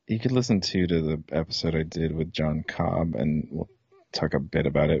 You could listen to the episode I did with John Cobb, and we'll talk a bit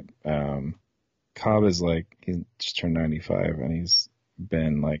about it. Cobb is he just turned 95, and he's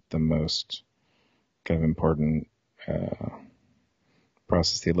been like the most kind of important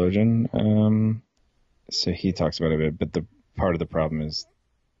process theologian. So he talks about it a bit, but the part of the problem is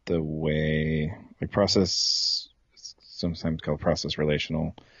the way, process, it's sometimes called process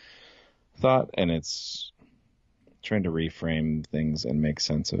relational thought, and it's trying to reframe things and make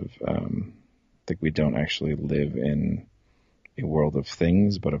sense of, we don't actually live in a world of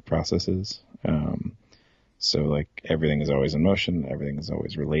things, but of processes. So everything is always in motion, everything is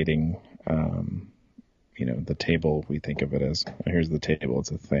always relating. The table, we think of it as, here's the table,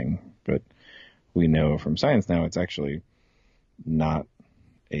 it's a thing, but we know from science now it's actually not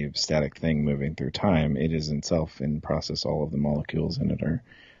a static thing moving through time. It is itself in process. All of the molecules in it are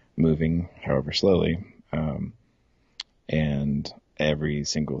moving, however slowly, and every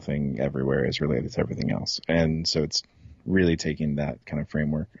single thing everywhere is related to everything else. And so it's really taking that kind of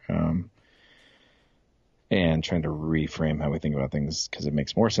framework and trying to reframe how we think about things, because it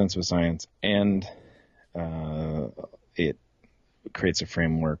makes more sense with science, and it creates a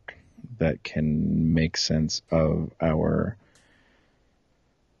framework that can make sense of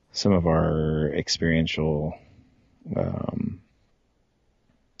some of our experiential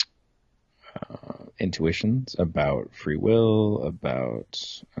intuitions about free will,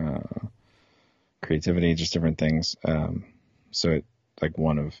 about creativity, just different things. So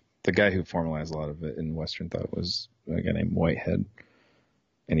one of the guy who formalized a lot of it in Western thought was a guy named Whitehead,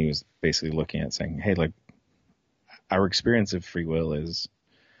 and he was basically looking at saying, hey, our experience of free will is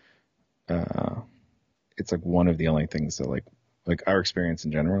it's one of the only things that our experience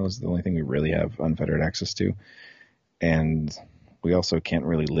in general is the only thing we really have unfettered access to, and we also can't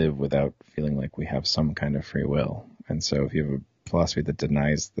really live without feeling like we have some kind of free will. And so if you have a philosophy that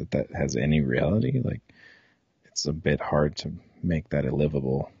denies that has any reality, it's a bit hard to make that a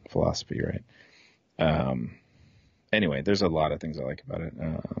livable philosophy, right? Anyway, there's a lot of things I like about it,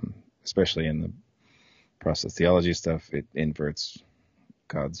 especially in the process theology stuff. It inverts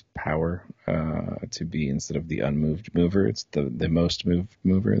God's power to be, instead of the unmoved mover, it's the most moved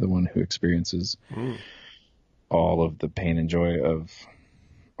mover, the one who experiences all of the pain and joy of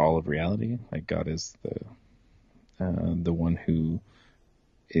all of reality. God is the one who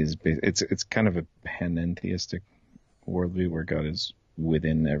is. It's kind of a panentheistic worldview where God is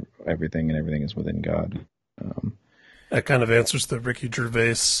within everything and everything is within God. That kind of answers the Ricky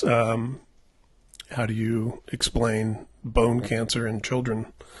Gervais. How do you explain bone cancer in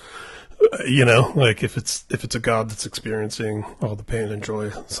children? If it's a God that's experiencing all the pain and joy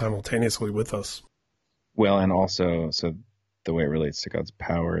simultaneously with us. Well, and also, so the way it relates to God's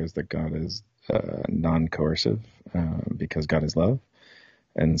power is that God is non-coercive. because God is love.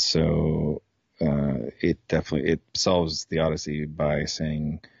 And so it solves the Odyssey by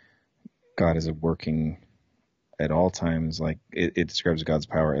saying God is working at all times. Like it describes God's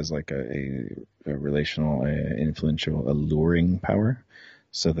power as like a relational, influential, alluring power,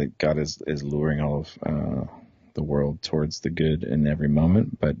 so that God is luring all of the world towards the good in every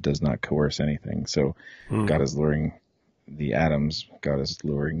moment, but does not coerce anything. So God is luring the atoms. God is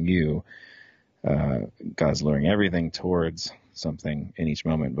luring you. God is luring everything towards something in each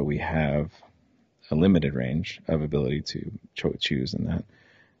moment, but we have a limited range of ability to choose in that.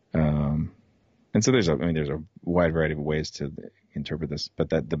 And so there's a wide variety of ways to interpret this,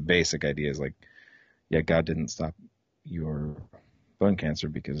 but that the basic idea is like, yeah, God didn't stop your bone cancer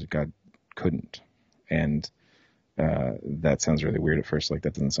because God couldn't. And that sounds really weird at first, like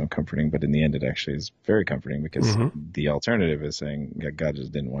that doesn't sound comforting, but in the end it actually is very comforting, because the alternative is saying, yeah, God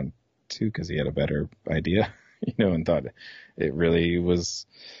just didn't want to because he had a better idea, and thought it really was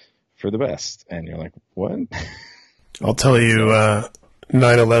for the best. And you're like, what? I'll tell you,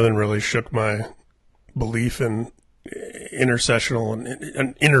 9/11 really shook my belief in intercessional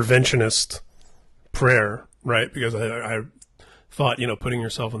and interventionist prayer, right? Because I thought, putting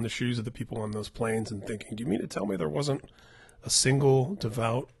yourself in the shoes of the people on those planes and thinking, do you mean to tell me there wasn't a single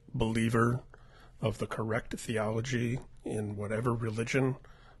devout believer of the correct theology in whatever religion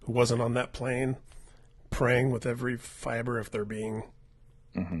who wasn't on that plane praying with every fiber of their being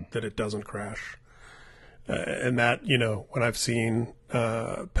that it doesn't crash? And that, when I've seen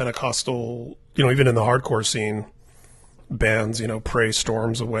Pentecostal, even in the hardcore scene, bands, pray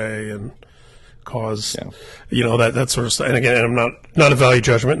storms away and cause, that sort of stuff. And again, I'm not a value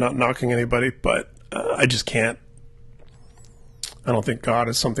judgment, not knocking anybody, but I just can't. I don't think God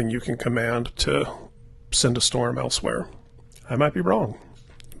is something you can command to send a storm elsewhere. I might be wrong,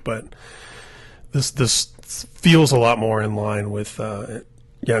 but this feels a lot more in line with, and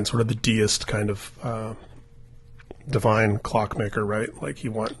sort of the deist kind of divine clockmaker, right? Like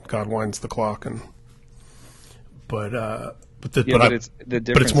God winds the clock, but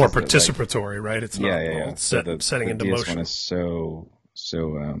it's more participatory, right? It's not setting into motion. One is so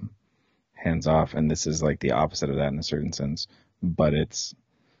hands off, and this is like the opposite of that in a certain sense. But it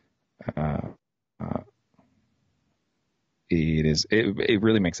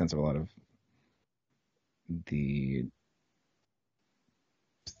really makes sense of a lot of the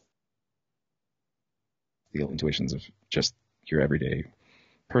intuitions of just your everyday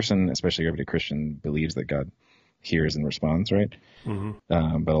person, especially your everyday Christian, believes that God hears and responds, right?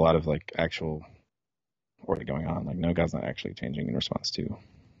 But a lot of like actual order going on, like, no, God's not actually changing in response to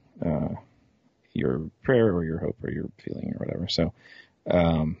your prayer or your hope or your feeling or whatever. So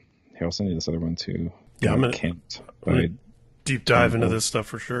here, I'll send you this other one too. Yeah, I'm gonna deep dive into this stuff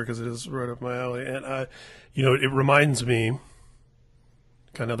for sure, because it is right up my alley. And it reminds me,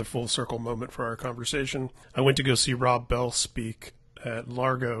 kind of another full circle moment for our conversation. I went to go see Rob Bell speak at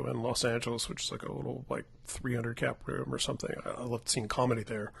Largo in Los Angeles, which is like a little 300 cap room or something. I loved seeing comedy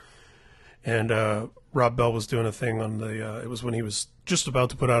there. And Rob Bell was doing a thing on it was when he was just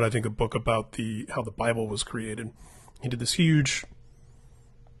about to put out, I think, a book about how the Bible was created. He did this huge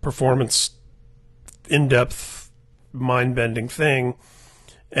performance, in-depth, mind-bending thing.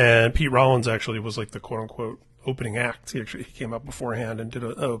 And Pete Rollins actually was like the quote-unquote opening act. He came up beforehand and did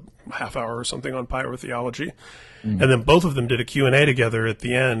a half hour or something on pyrotheology. And then both of them did a Q&A together at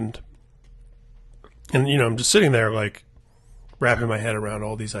the end. And, I'm just sitting there wrapping my head around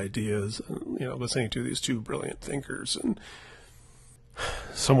all these ideas, and, listening to these two brilliant thinkers. And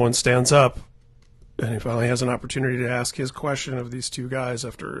someone stands up and he finally has an opportunity to ask his question of these two guys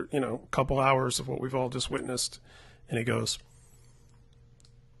after, a couple hours of what we've all just witnessed. And he goes,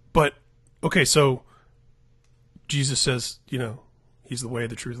 but, okay, so Jesus says, he's the way,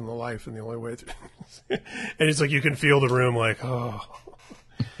 the truth, and the life, and the only way. And it's like, you can feel the room oh,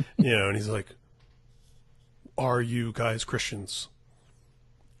 and he's like, are you guys Christians?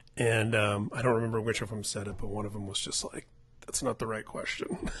 And I don't remember which of them said it, but one of them was just like, that's not the right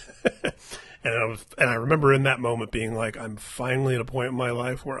question. and I remember in that moment being like, I'm finally at a point in my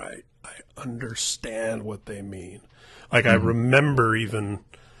life where I understand what they mean. I remember even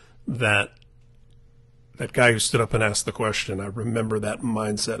that guy who stood up and asked the question. I remember that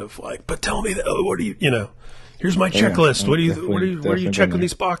mindset of but tell me, what do you, here's my checklist. What are you checking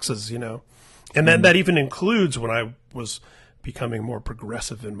these boxes, And then that even includes when I was becoming more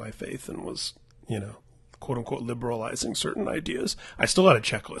progressive in my faith and was, quote unquote, liberalizing certain ideas. I still had a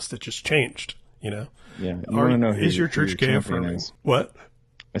checklist. It just changed, Yeah. You want to know is your church gay affirming? What?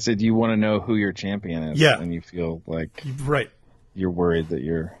 I said, do you want to know who your champion is? Yeah. And you feel like right. You're worried that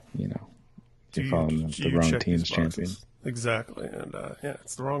you're, You're following the wrong team's champion. Exactly, and yeah,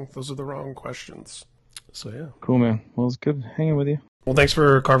 it's the wrong. Those are the wrong questions. So yeah, cool, man. Well, it's good hanging with you. Well, thanks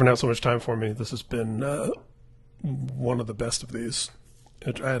for carving out so much time for me. This has been one of the best of these.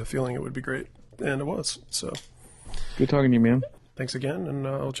 I had a feeling it would be great, and it was. So good talking to you, man. Thanks again, and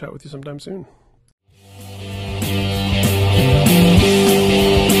I'll chat with you sometime soon.